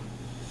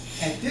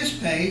 At this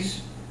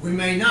pace, we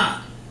may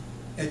not.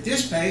 At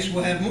this pace,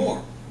 we'll have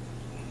more.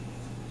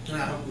 And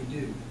I hope we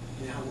do.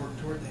 And I'll work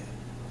toward that.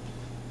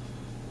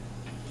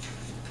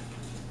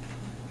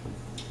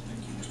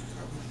 Thank you, Mr.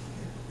 Copeland.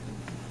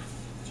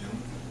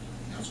 Gentlemen,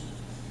 council.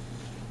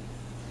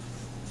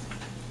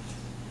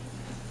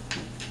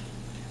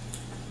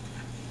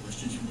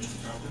 Questions from Mr.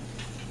 Copeland?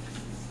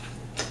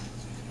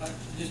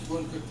 Just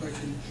one quick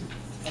question.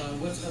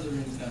 What's other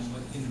income?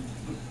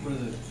 What are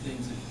the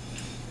things that?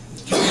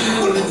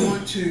 We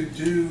want to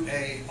do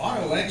a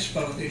auto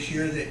expo this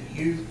year that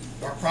you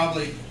are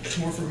probably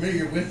more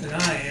familiar with than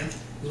I am.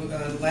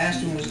 The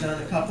last one was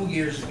done a couple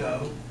years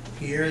ago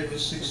here. It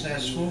was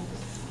successful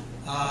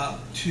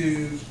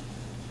to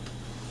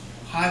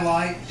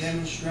highlight,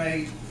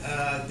 demonstrate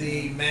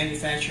the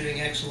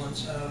manufacturing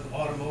excellence of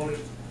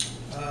automotive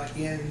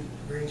in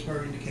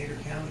Greensburg and Decatur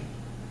County.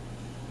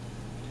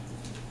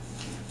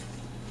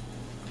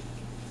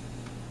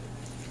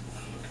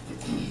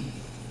 Sounds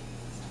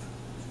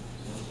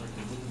like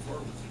we're moving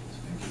forward.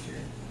 Thank you,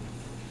 Jerry.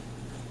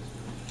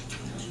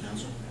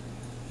 Council.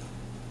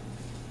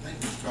 Thank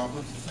you, Mr.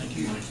 Copeland. Thank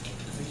you.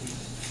 Thank you.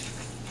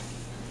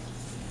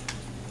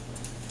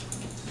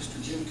 Mr.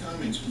 Jim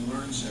Cummings from the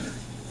Learning Center.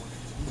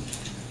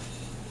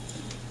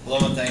 Hello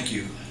and thank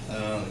you.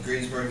 The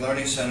Greensburg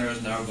Learning Center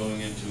is now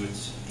going into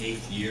its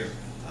 8th year.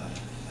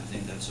 I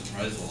think that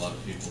surprised a lot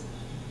of people.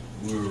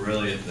 We were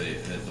really at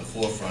the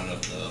forefront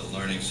of the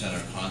Learning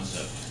Center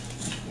concept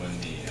when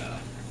the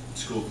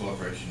school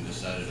corporation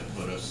decided to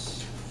put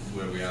us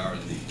where we are in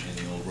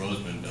the old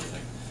Roseman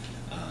building.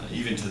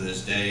 Even to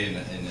this day, and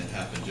it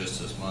happened just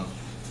this month,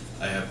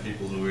 I have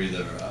people who are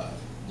either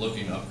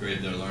looking to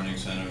upgrade their learning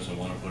centers or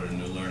want to put a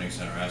new learning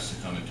center asked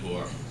to come and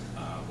tour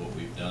what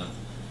we've done.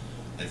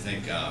 I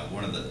think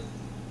one of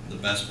the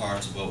best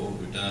parts about what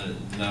we've done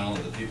is not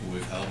only the people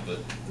we've helped, but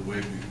the way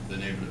we've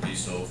been able to be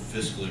so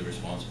fiscally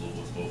responsible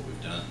with what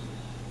we've done.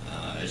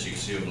 As you can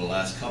see, over the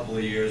last couple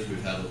of years,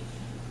 we've had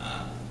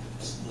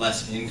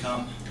less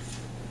income,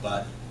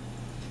 but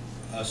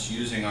us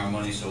using our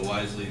money so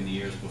wisely in the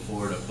years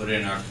before to put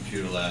in our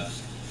computer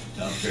labs,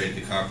 to upgrade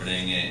the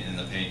carpeting and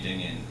the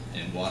painting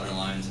and water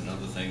lines and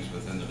other things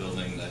within the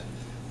building that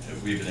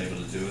we've been able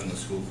to do, and the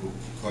school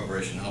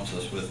corporation helps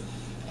us with.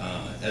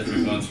 As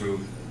we've gone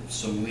through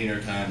some leaner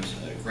times,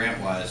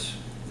 grant-wise,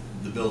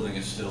 the building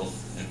is still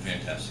in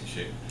fantastic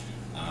shape.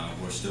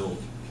 We're still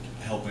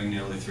helping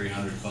nearly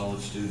 300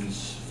 college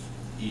students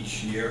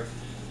each year.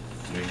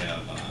 We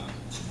have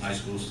some high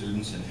school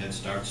students and Head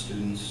Start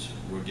students.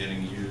 We're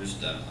getting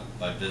used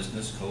by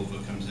business.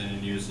 COVA comes in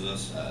and uses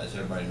us. As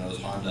everybody knows,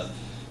 Honda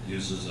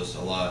uses us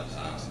a lot.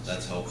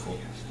 That's helpful.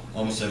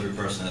 Almost every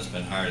person that's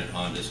been hired at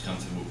Honda has come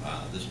through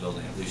this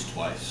building at least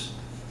twice.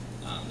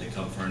 They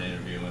come for an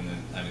interview, and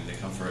then, they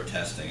come for a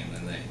testing,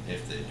 and then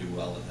if they do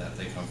well at that,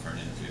 they come for an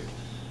interview.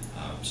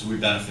 So we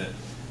benefit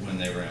when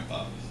they ramp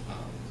up.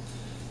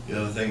 The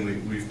other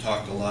thing we've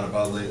talked a lot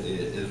about lately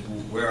is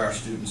where our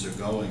students are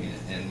going,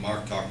 and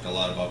Mark talked a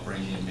lot about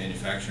bringing in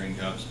manufacturing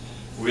jobs.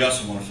 We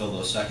also want to fill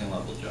those second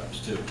level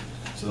jobs too.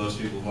 So those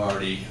people who are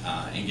already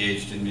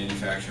engaged in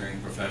manufacturing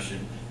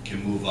profession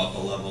can move up a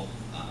level.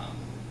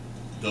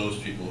 Those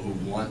people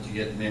who want to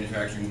get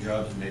manufacturing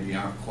jobs maybe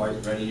aren't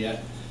quite ready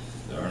yet.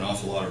 There are an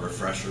awful lot of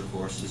refresher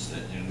courses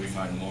and we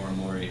find more and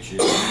more each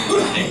year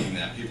taking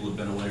that. People have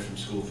been away from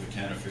school for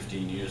 10 or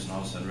 15 years and all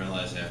of a sudden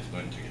realize they have to go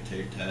and take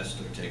a TAFE test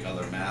or take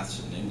other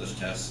maths and English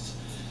tests.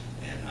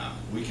 And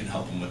we can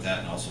help them with that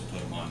and also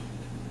put them on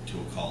to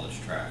a college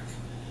track,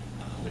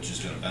 which is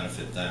going to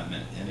benefit them.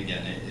 And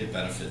again, it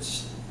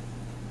benefits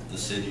the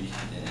city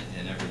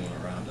and everyone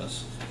around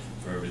us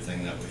for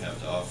everything that we have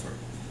to offer.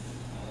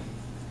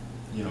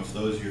 You know, for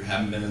those of you who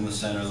haven't been in the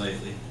center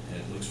lately,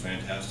 it looks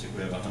fantastic.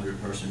 We have a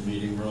 100-person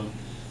meeting room,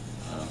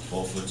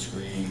 12-foot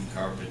screen,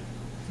 carpet,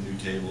 new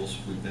tables.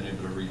 We've been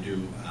able to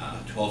redo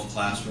 12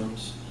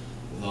 classrooms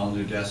with all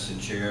new desks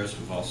and chairs.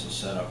 We've also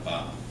set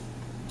up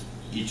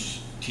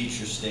each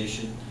teacher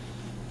station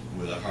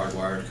with a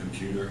hardwired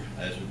computer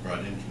as we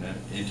brought internet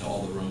into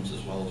all the rooms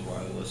as well as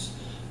wireless.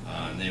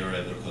 And they were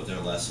able to put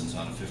their lessons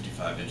on a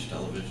 55-inch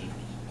television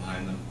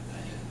behind them.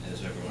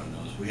 As everyone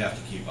knows, we have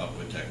to keep up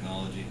with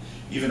technology.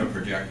 Even a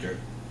projector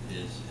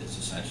is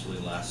essentially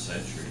last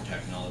century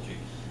technology.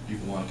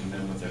 People want to come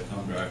in with their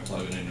thumb drive,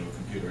 plug it into a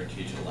computer and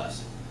teach a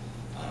lesson.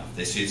 If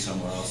they see it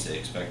somewhere else, they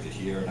expect it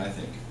here, and I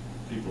think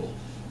people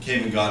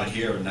came and got it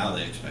here, and now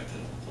they expect it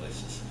other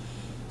places.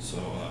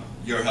 So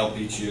your help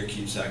each year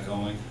keeps that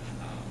going.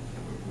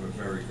 We're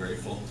very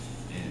grateful,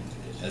 and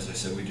as I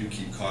said, we do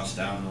keep costs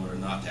down in order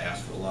not to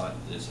ask for a lot.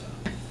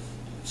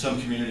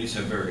 Some communities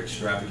have very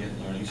extravagant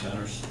learning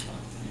centers.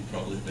 You've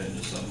probably been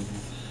to some of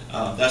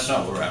them. That's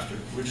not what we're after.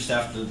 We're just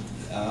after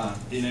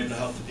being able to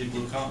help the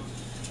people who come.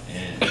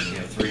 And we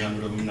have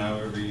 300 of them now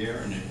every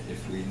year, and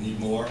if we need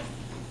more,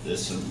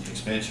 there's some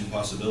expansion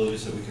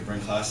possibilities that we could bring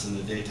classes in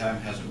the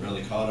daytime. Hasn't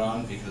really caught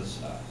on because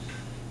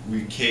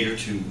we cater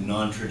to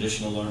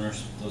non-traditional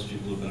learners, those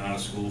people who've been out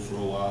of school for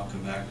a while,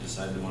 come back,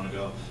 decide they want to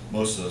go.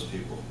 Most of those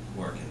people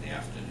work in the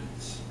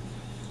afternoons.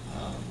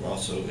 We're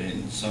also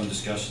in some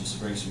discussions to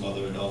bring some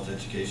other adult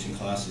education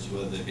classes,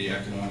 whether they be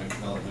economic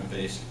development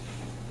based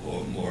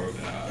or more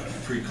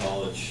of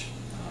pre-college,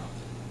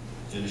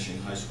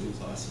 finishing high school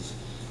classes.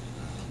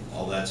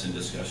 All that's in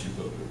discussion,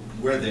 but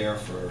we're there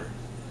for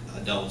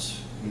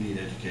adults who need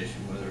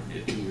education, whether it be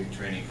a 2-week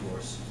training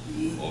course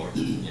or,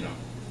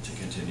 to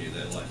continue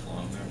their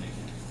lifelong learning.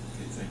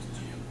 Okay, thank you,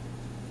 Gio.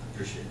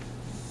 Appreciate it.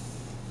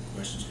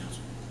 Questions,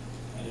 Council?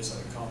 I just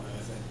had a comment,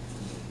 I think,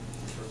 from the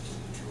trip to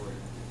Detroit,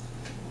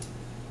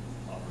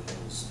 Robert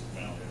Hills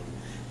Valley,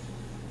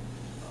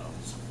 I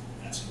was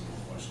asking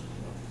more questions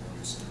about the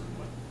learning center and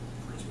what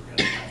Greensburg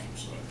had to offer,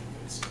 so I think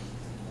it's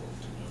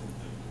important to know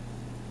that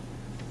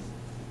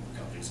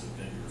companies that have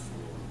been here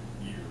for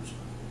years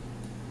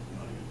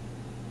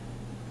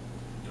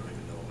don't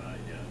even know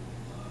about it yet.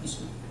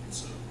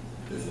 So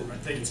I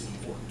think it's an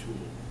important tool.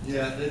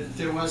 Yeah,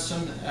 there was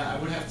some, I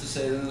would have to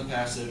say that in the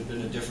past there had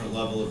been a different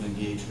level of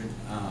engagement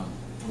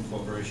from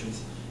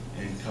corporations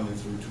and coming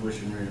through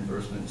tuition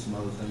reimbursement and some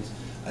other things.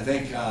 I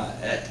think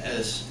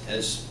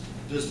as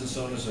business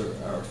owners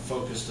are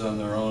focused on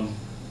their own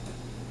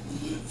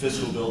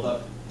fiscal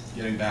buildup,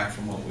 getting back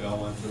from what we all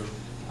went through,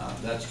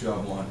 that's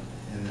job one.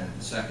 And then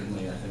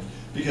secondly, I think,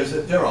 because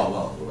they're all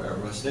well aware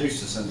of us, they used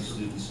to send the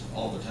students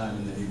all the time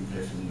and they'd even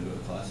pay for them to go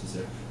to classes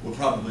there. We're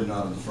probably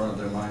not in the front of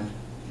their mind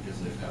because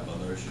they've had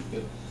other issues,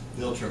 but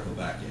they'll trickle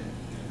back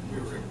in.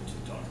 We were able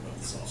to talk about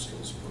the soft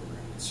skills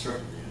program. Sure.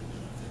 And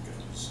I think it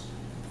was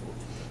important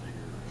for them to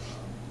hear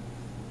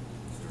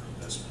their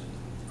investment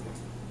going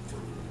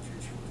further in the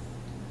future with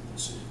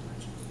the city of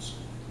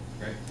Greensburg.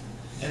 Great.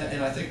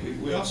 And I think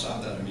we all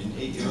saw that. I mean,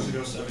 8 years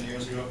ago, 7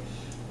 years ago,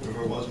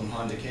 whatever it was when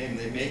Honda came,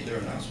 they made their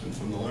announcement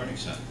from the Learning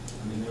Center.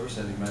 I mean, they were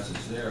sending a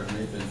message there, and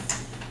they've been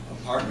a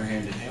partner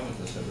hand in hand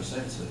with us ever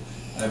since.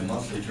 I have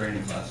monthly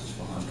training classes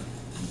for Honda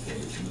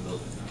employees in the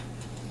building now.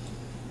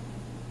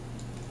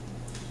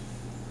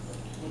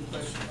 One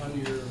question on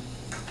your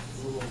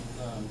little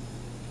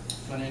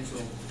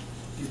financial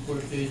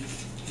report page,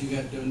 you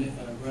got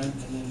rent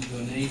and then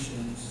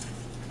donations.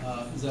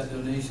 Is that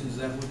donations, is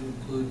that what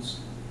includes,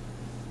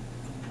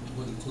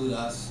 would include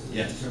us?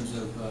 Yes. In terms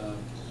of the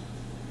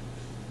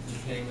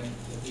payment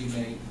that we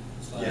made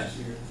last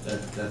year?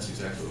 That's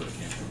exactly what it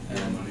came from.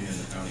 Your money and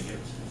the county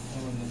gives.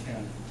 Oh, in the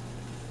county.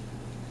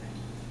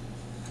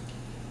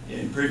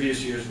 In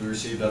previous years, we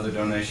received other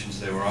donations.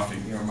 They were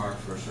often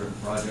earmarked for a certain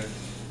project.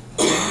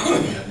 We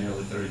had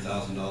nearly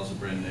 $30,000 to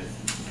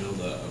build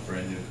a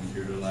brand new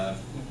computer lab.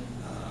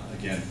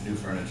 Again, new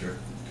furniture,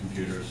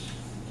 computers,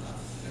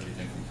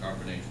 everything from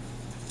carpeting.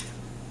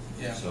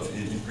 Yeah. So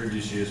in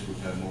previous years,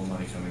 we've had more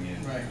money coming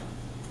in. Right.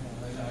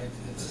 It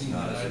It's seemed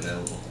not that as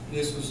available.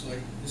 This was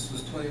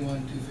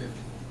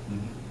 21,250.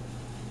 Mhm.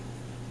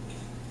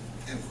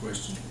 I have a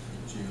question,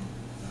 Jim.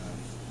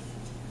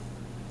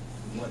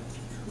 What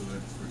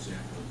could, for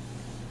example,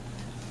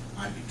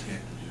 Ivy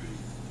Tech do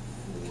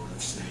for,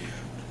 let's say, a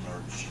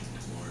large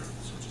employer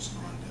such as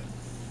Honda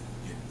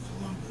in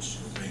Columbus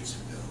or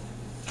Batesville,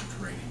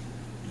 training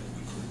that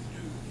we couldn't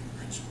do in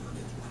Greensburg?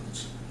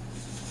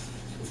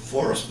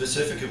 For a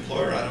specific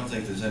employer, I don't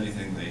think there's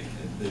anything they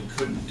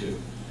couldn't do.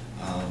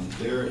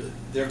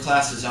 Their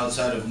classes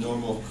outside of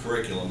normal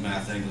curriculum,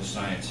 math, English,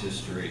 science,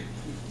 history,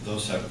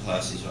 those type of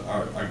classes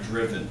are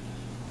driven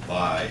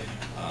by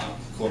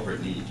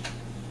corporate need.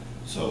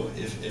 So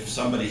if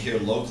somebody here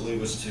locally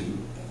was to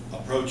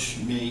approach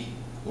me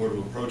or to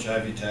approach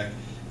Ivy Tech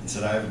and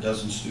said, I have a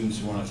dozen students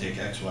who want to take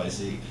X, Y,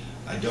 Z,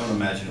 I don't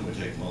imagine it would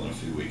take more than a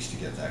few weeks to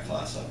get that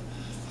class up.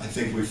 I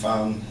think we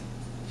found,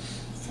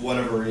 for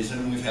whatever reason,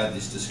 and we've had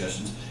these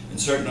discussions, in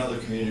certain other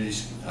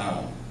communities,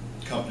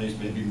 companies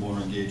may be more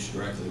engaged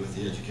directly with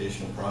the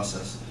educational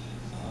process.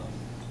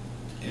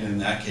 And in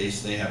that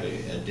case, they have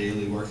a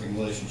daily working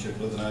relationship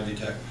with an Ivy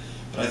Tech.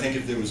 But I think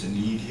if there was a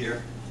need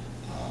here,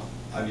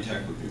 Ivy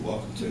Tech would be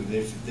welcome to.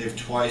 They've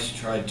twice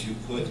tried to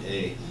put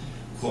a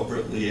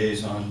corporate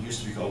liaison,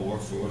 used to be called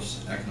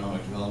Workforce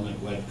Economic Development,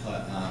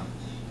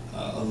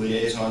 a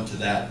liaison to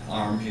that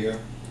arm here,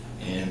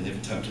 and they've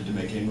attempted to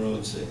make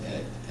inroads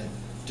at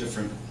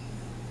different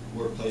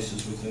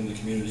workplaces within the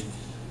community.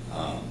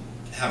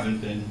 Haven't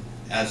been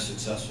as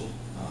successful,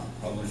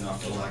 probably not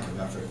for lack of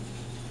effort.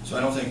 So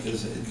I don't think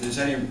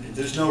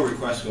there's no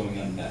request going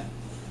unmet.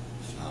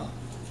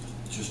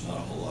 Just not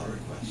a whole lot of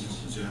requests.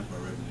 For example, I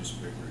read in the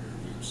newspaper here a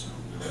week or so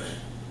ago,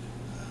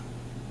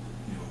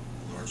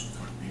 large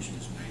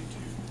contributions made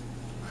to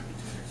Ivy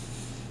Tech.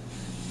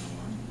 And,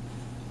 I'm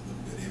a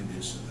little bit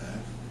envious of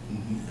that.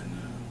 Mm-hmm. And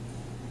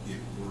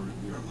if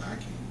we are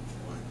lacking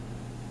what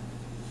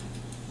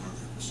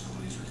other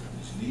facilities or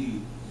companies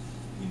need,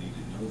 we need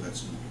to know that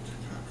so we can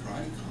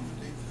try to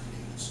accommodate their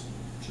needs.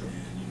 Sure.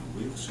 And,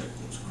 we accept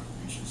those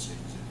contribution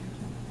savings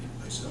in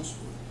place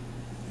elsewhere.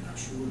 And I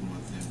sure wouldn't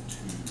want them to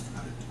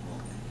try to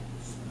talk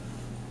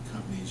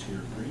companies here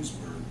in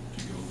Greensburg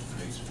to go to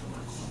Batesville or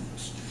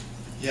Columbus.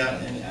 Yeah,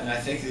 and I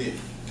think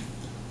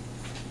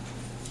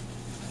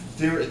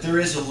there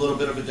is a little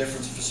bit of a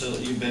difference in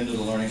facility. You've been to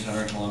the Learning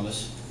Center in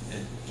Columbus,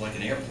 like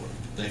an airport.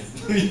 They,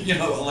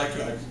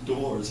 electronic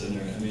doors in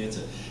there. I mean,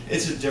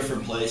 it's a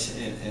different place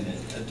and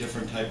a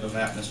different type of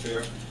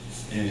atmosphere,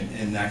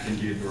 and that can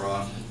be a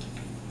draw,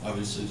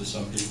 obviously, to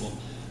some people.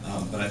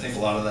 But I think a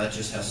lot of that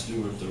just has to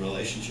do with the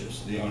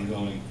relationships, the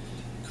ongoing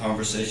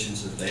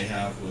conversations that they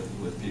have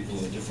with people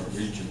in different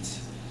regions.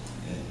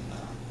 And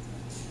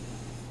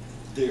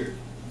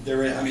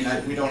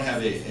we don't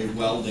have a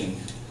welding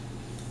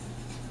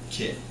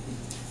kit,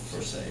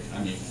 per se. I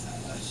mean,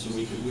 so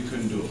we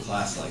couldn't do a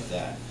class like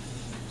that.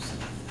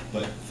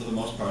 But for the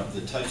most part,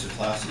 the types of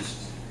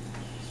classes,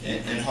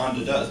 and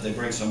Honda does, they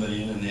bring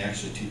somebody in and they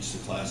actually teach the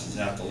classes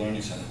at the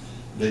Learning Center.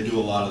 They do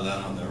a lot of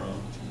that on their own.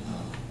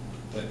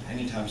 But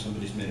anytime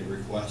somebody's made a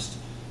request,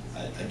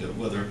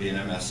 whether it be an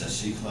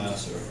MSSC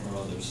class or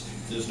others,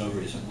 there's no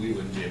reason we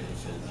wouldn't be able to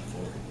fill that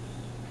for them.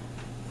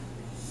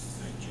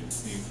 Thank you.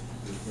 Any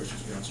other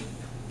questions, Council?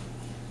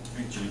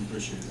 Thank you, Jim.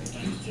 Appreciate it.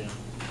 Thank you, Jim.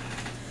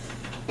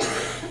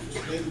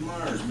 Mr. David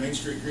Myers, Main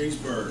Street,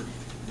 Greensburg,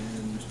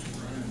 and Mr.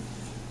 Brian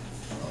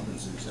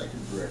Robbins,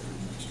 Executive Director of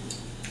Main Street.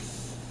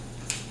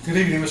 Good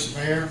evening, Mr.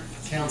 Mayor,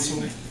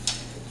 Council.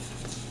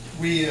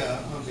 We,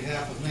 on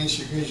behalf of Main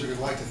Street Greensburg, would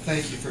like to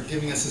thank you for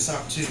giving us this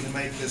opportunity to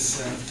make this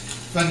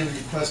funding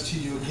request to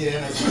you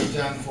again, as we've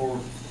done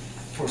for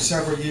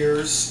several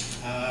years.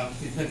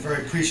 We've been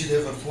very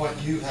appreciative of what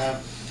you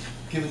have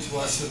given to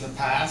us in the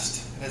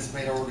past, and has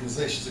made our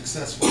organization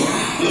successful in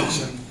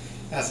function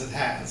as it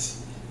has.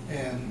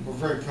 And we're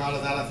very proud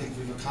of that. I think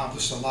we've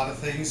accomplished a lot of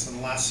things in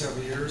the last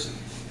several years,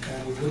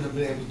 and we wouldn't have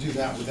been able to do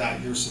that without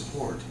your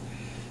support.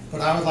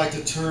 But I would like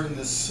to turn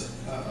this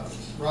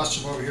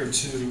rostrum over here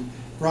to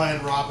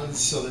Brian Robbins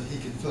so that he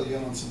can fill you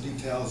in on some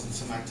details and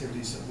some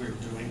activities that we're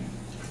doing.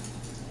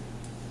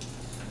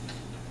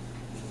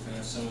 Kind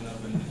of sum it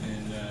up in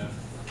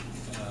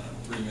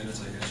 3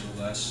 minutes, I guess, or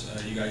less.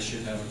 You guys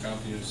should have a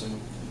copy of some of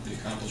the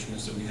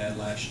accomplishments that we had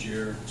last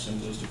year. Some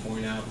of those to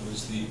point out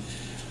was the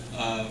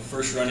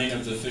first running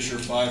of the Fisher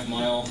 5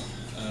 mile,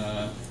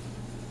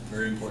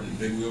 very important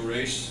big wheel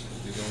race.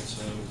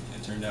 So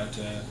it turned out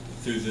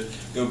through the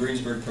Go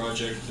Greensburg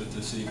project that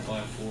the city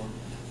applied for.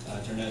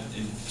 Turned out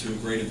into a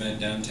great event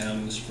downtown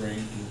in the spring, a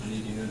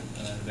neat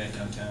event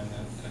downtown.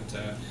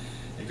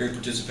 A great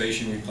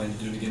participation. We plan to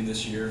do it again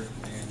this year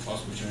and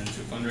possibly turn it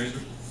into a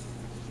fundraiser.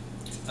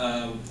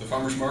 The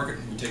farmers market,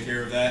 we take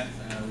care of that.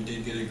 We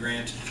did get a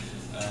grant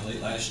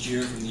late last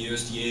year from the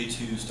USDA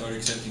to start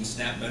accepting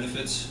SNAP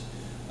benefits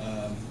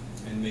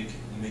and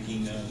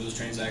making those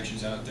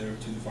transactions out there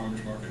to the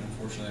farmers market.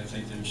 Unfortunately, I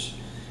think it's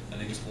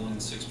 1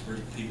 in 6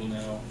 people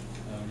now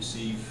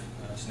receive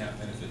SNAP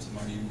benefits. It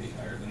might even be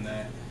higher than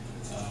that.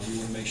 We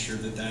want to make sure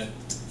that that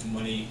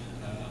money,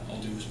 all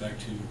due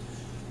respect to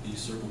the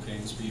Circle K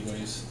and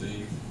Speedways,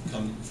 they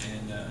come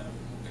and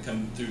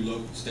come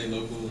through stay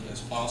local as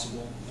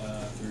possible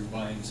through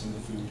buying some of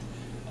the food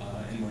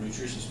and more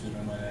nutritious food,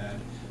 I might add,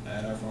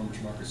 at our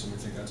farmers market. So we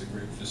think that's a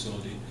great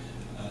facility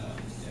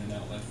and an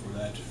outlet for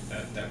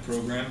that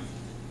program.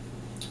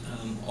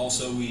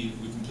 Also, we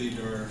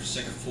completed our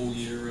second full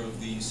year of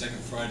the Second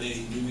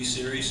Friday movie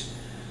series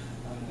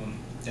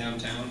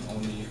downtown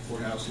on the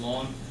courthouse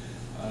lawn.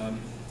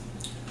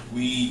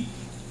 We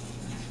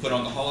put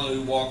on the holiday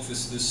walk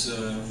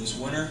this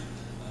winter,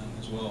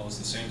 as well as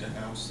the Santa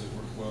house that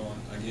worked well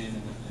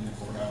again in the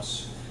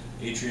courthouse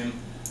atrium.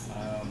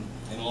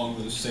 And along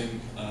with the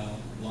same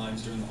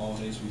lines during the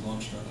holidays, we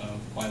launched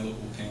a buy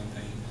local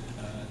campaign,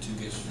 2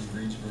 gifts from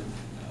Greensburg,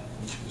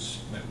 which was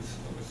met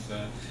with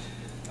a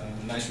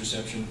nice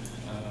reception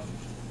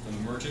from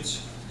the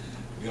merchants.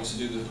 We also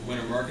do the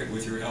winter market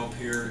with your help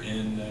here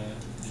in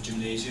the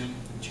gymnasium,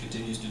 which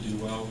continues to do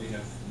well. We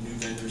have new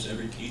vendors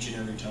each and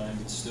every time.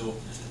 It's still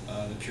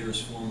the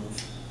purest form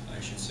of, I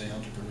should say,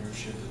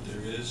 entrepreneurship that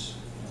there is,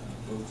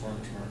 both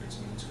farmers markets,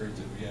 and it's great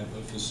that we have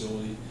a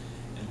facility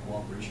in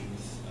cooperation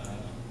with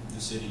the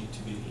city to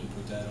be able to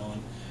put that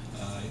on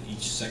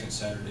each second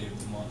Saturday of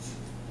the month.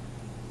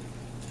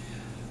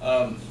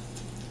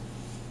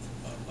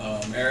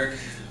 Eric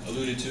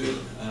alluded to it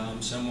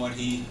somewhat.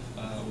 He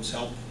was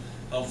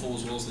helpful,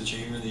 as well as the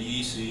chamber and the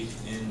EDC,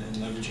 in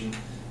leveraging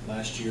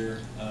last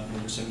year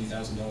over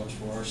 $70,000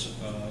 for our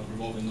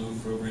revolving loan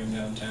program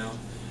downtown.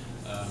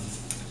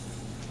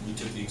 We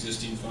took the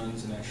existing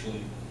funds and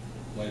actually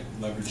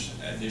leveraged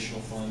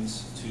additional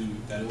funds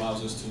that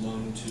allows us to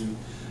loan to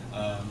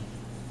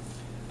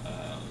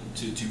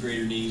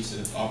greater needs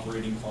of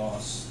operating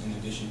costs, in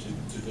addition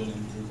to building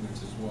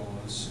improvements, as well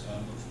as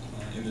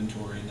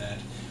inventory. And that,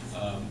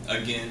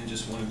 again,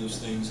 just one of those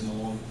things in the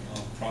long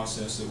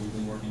process that we've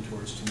been working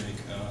towards to make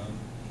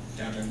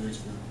downtown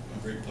Greensburg a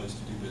great place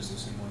to do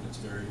business, and one that's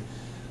very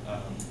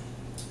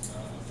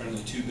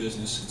friendly to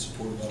business and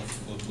supportive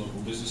of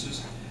local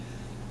businesses.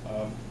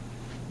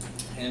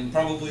 And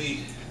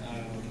probably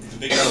the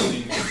biggest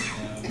thing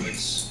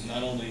that's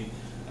not only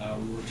I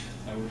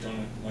worked on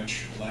it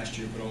much last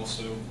year, but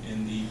also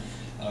in the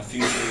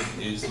future,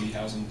 is the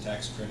housing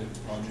tax credit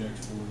project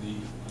for the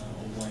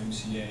old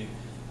YMCA,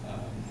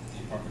 the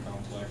apartment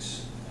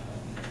complex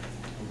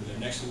over there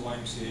next to the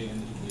YMCA,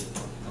 and the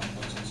apartment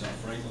complex on South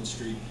Franklin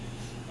Street.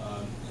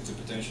 It's a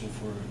potential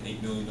for an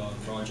 $8 million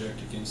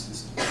project against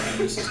this.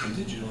 This is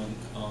contingent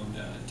on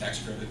tax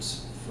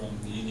credits from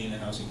the Indiana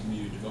Housing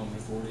Community Development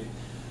Authority.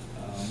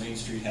 Main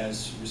Street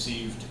has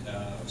received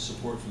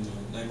support from the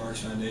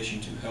Landmarks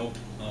Foundation to help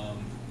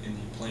in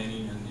the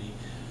planning and the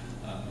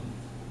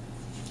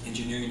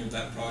engineering of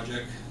that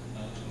project,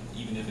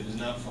 even if it is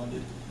not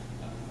funded.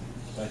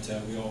 But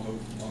we all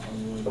hope, knock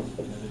on wood,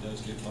 that it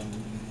does get funded,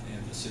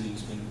 and the city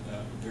has been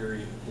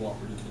very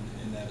cooperative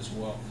in that as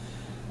well.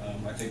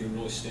 I think it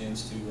really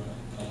stands to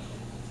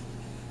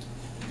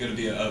going to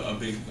be a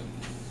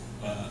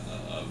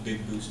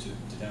big boost to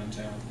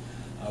downtown.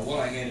 What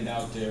I handed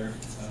out there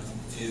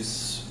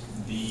is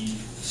the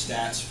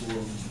stats for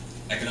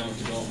economic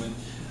development.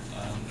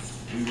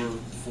 We were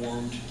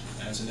formed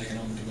as an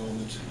economic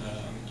development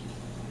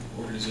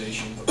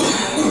organization,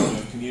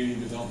 community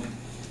development,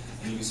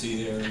 and you can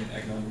see there in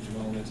economic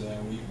development,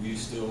 we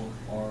still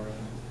are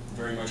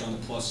very much on the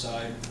plus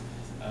side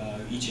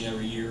each and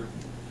every year.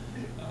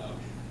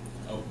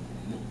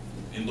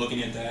 In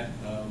looking at that,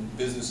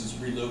 businesses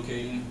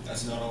relocating,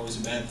 that's not always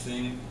a bad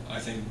thing. I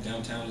think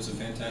downtown is a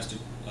fantastic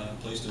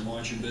place to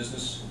launch your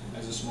business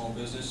as a small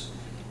business.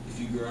 If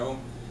you grow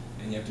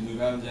and you have to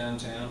move out of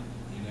downtown,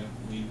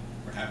 we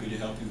are happy to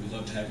help you. We'd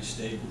love to have you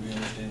stay, but we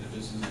understand that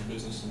business is a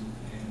business,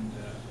 and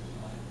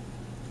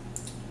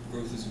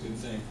growth is a good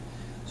thing.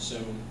 So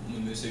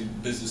when they say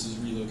businesses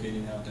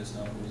relocating out, that's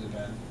not always a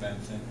bad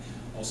thing.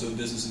 Also,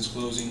 businesses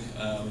closing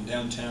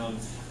downtown,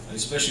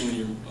 especially when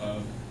you're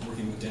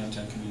working with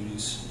downtown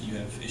communities, you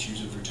have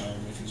issues of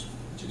retirement,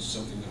 which is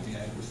something that we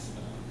had with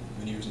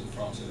many years of the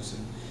process,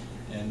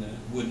 and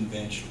wooden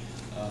bench.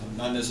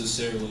 Not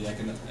necessarily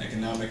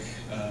economic,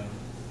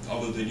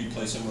 although they do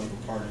play somewhat of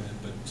a part in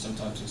it, but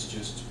sometimes it's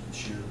just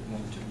sheer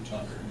wanting to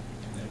retire,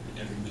 and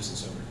every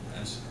business owner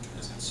has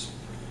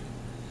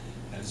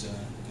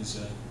his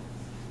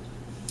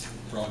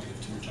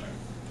prerogative to retire.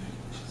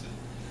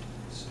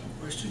 So.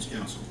 Questions,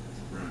 council?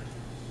 Right.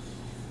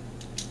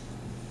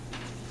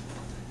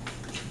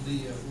 The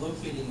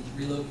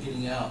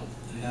relocating out,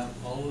 have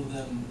all of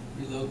them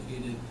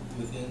relocated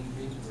within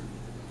Greensburg?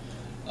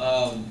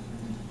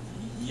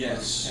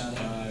 Yes,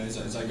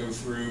 as I go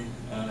through,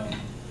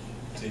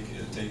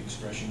 take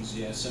expressions,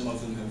 yes, some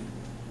of them have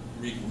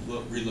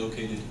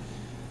relocated.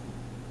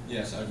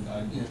 Yes, I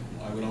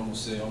would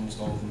almost say almost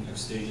all of them have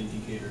stayed in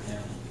Decatur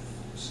now.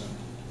 So,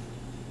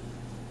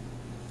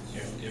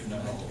 if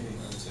not all of them,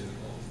 I would say that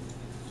all of them.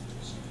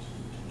 So.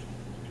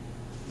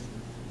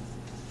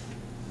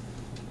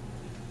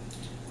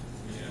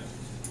 Yeah,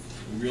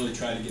 we really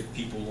try to get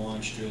people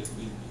launched.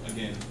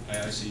 Again,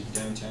 I see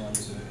downtown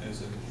as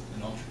an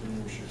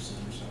entrepreneurship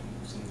center,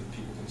 so that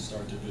people can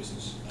start their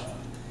business.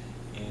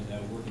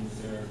 And working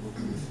with Eric,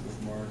 working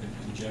with Mark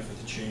and Jeff at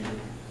the Chamber,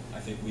 I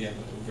think we have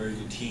a very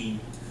good team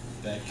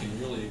that can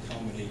really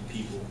accommodate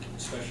people,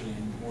 especially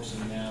more so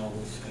now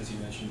with, as you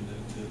mentioned,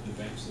 the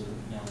banks that are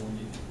now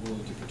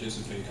willing to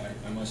participate.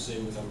 I must say,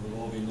 with our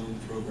revolving loan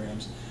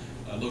programs,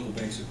 local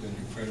banks have been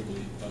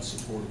incredibly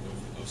supportive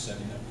of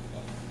setting up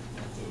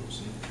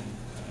those and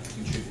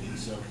contributing.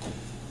 So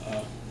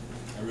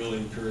I really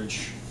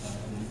encourage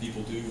when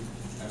people do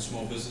have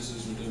small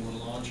businesses that they want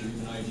to launch, or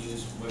even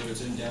ideas, whether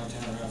it's in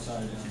downtown or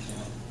outside of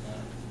downtown,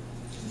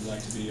 we'd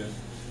like to be a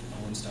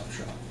one-stop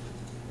shop.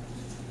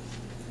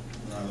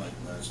 I like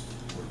the last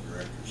board of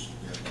directors,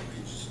 we have no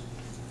ages,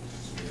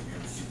 so we have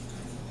young people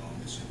coming along,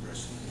 it's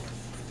interesting what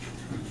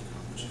we're trying to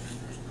accomplish in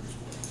Greensburg as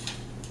well.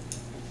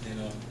 And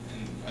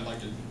I'd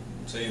like to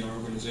say in our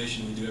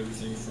organization, we do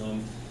everything from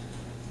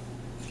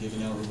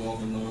giving out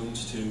revolving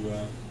loans to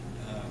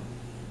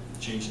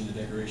changing the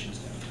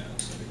decorations downtown.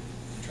 So we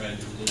try to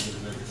do a little bit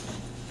of everything.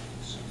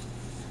 So.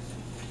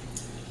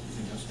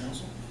 Anything else,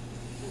 council?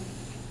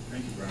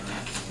 Thank you, Brian.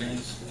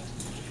 Thanks.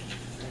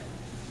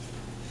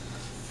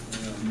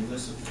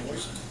 Melissa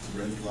Boyce,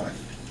 Red Flag.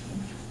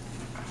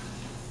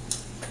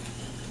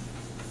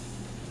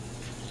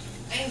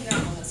 I am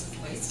not Melissa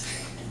Boyce.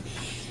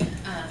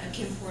 I'm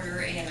Kim Porter,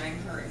 and I'm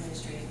her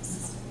administrative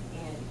assistant.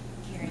 And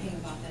Karen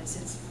Higginbotham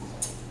sits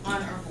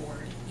on our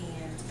board.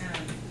 And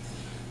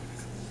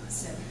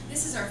so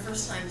this is our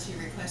first time to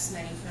request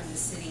money from the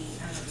city.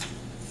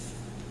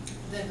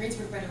 The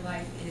Greensburg Bread of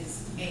Life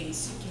is a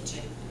soup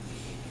kitchen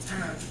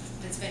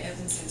that's been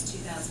open since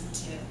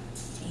 2002.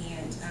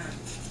 And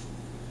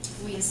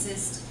we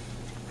assist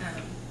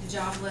the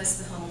jobless,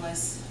 the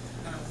homeless,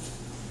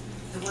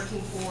 the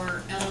working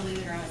poor, elderly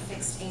that are on a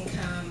fixed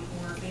income,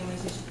 or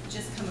families who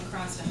just come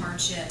across a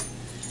hardship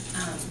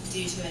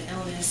due to an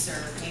illness,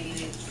 or maybe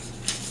they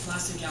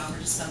lost their job, or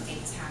just something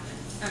has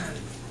happened.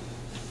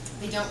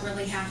 They don't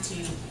really have to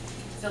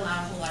fill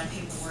out a whole lot of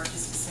paperwork,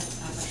 just a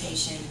simple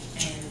application,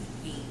 and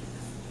we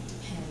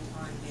depend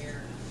on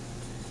their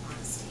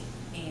honesty.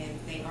 And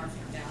they are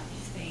found out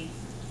if they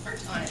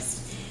aren't honest.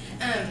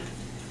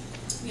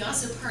 We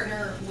also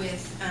partner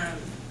with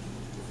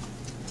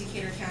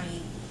Decatur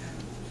County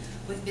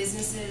with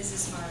businesses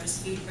as far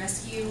as food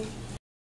rescue